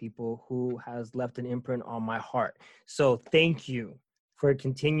forget people who has left an imprint on my heart. So thank you for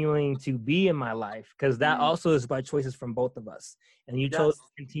continuing to be in my life, because that also is by choices from both of us. And you chose to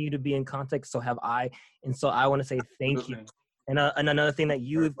continue to be in contact, so have I. And so I want to say thank you. And another thing that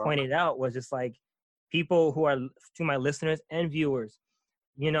you pointed out was just like people who are, to my listeners and viewers,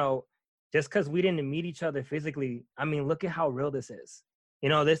 you know, just because we didn't meet each other physically, I mean, look at how real this is. You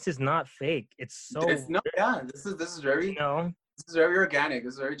know, this is not fake. It's so this is very, you know, this is very organic.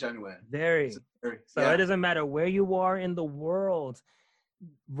 This is very genuine. very. So it doesn't matter where you are in the world,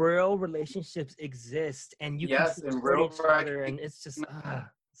 real relationships exist, and you can support each other, and it's just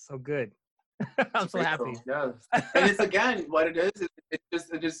so good. I'm so happy. Yes, and it's again what it is.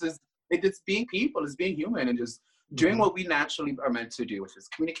 It's being people. It's being human, and just doing what we naturally are meant to do, which is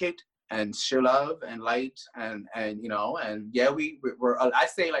communicate and share love and light and you know, and yeah, we're I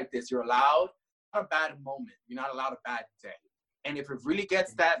say like this: you're allowed a bad moment. You're not allowed a bad day. And if it really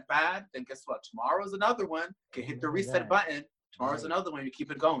gets that bad, then guess what? Tomorrow's another one. You can hit the reset button. Tomorrow's another one. You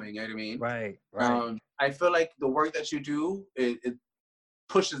keep it going. You know what I mean? Right. I feel like the work that you do, it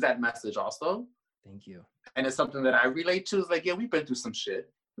pushes that message also. Thank you. And it's something that I relate to. It's like, yeah, we've been through some shit.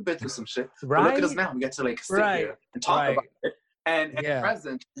 But look at us now. We get to like sit here and talk about it and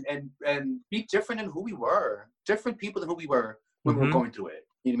present and be different in who we were. Different people than who we were when we were going through it.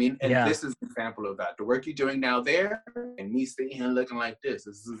 You know what I mean? And this is an example of that. The work you're doing now there, and me sitting here looking like this.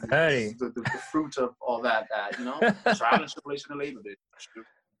 This is the fruit of all that, you know, trial and tribulation of labor.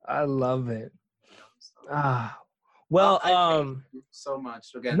 I love it. Well, thank you so much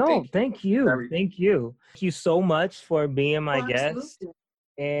again. No, thank you. Thank you so much for being my guest.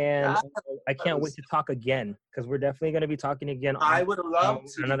 And I can't wait to talk again, because we're definitely going to be talking again. I would love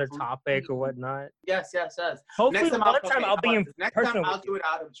to another topic or whatnot. Yes. Hopefully, next time I'll be in person. Next time I'll do it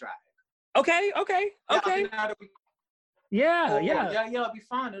out of drag. Okay. Yeah. It'll be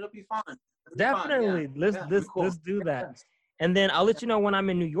fun. Definitely. Let's do that. And then I'll let you know when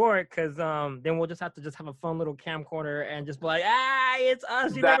I'm in New York, because then we'll just have a fun little camcorder and just be like, it's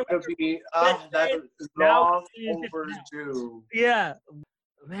us. That would be that is long overdue. Yeah.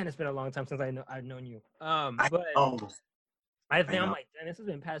 Man, it's been a long time since I've known you. But I think I'm like, this has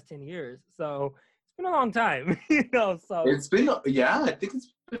been past 10 years, so it's been a long time, you know. So it's been I think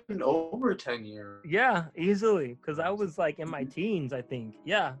it's been over 10 years. Yeah, easily, because I was like in my teens, I think.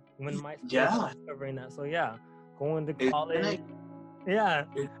 Yeah, when my discovering that. So yeah, going to college.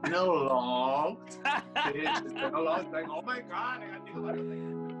 It's been a long time. It's been a long time. Oh my God, I gotta think about it.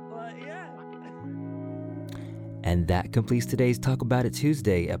 Well, yeah. And that completes today's Talk About It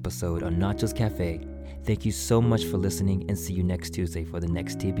Tuesday episode on Nachos Cafe. Thank you so much for listening, and see you next Tuesday for the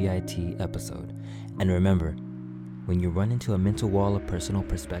next TBIT episode. And remember, when you run into a mental wall of personal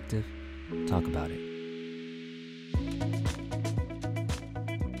perspective, talk about it.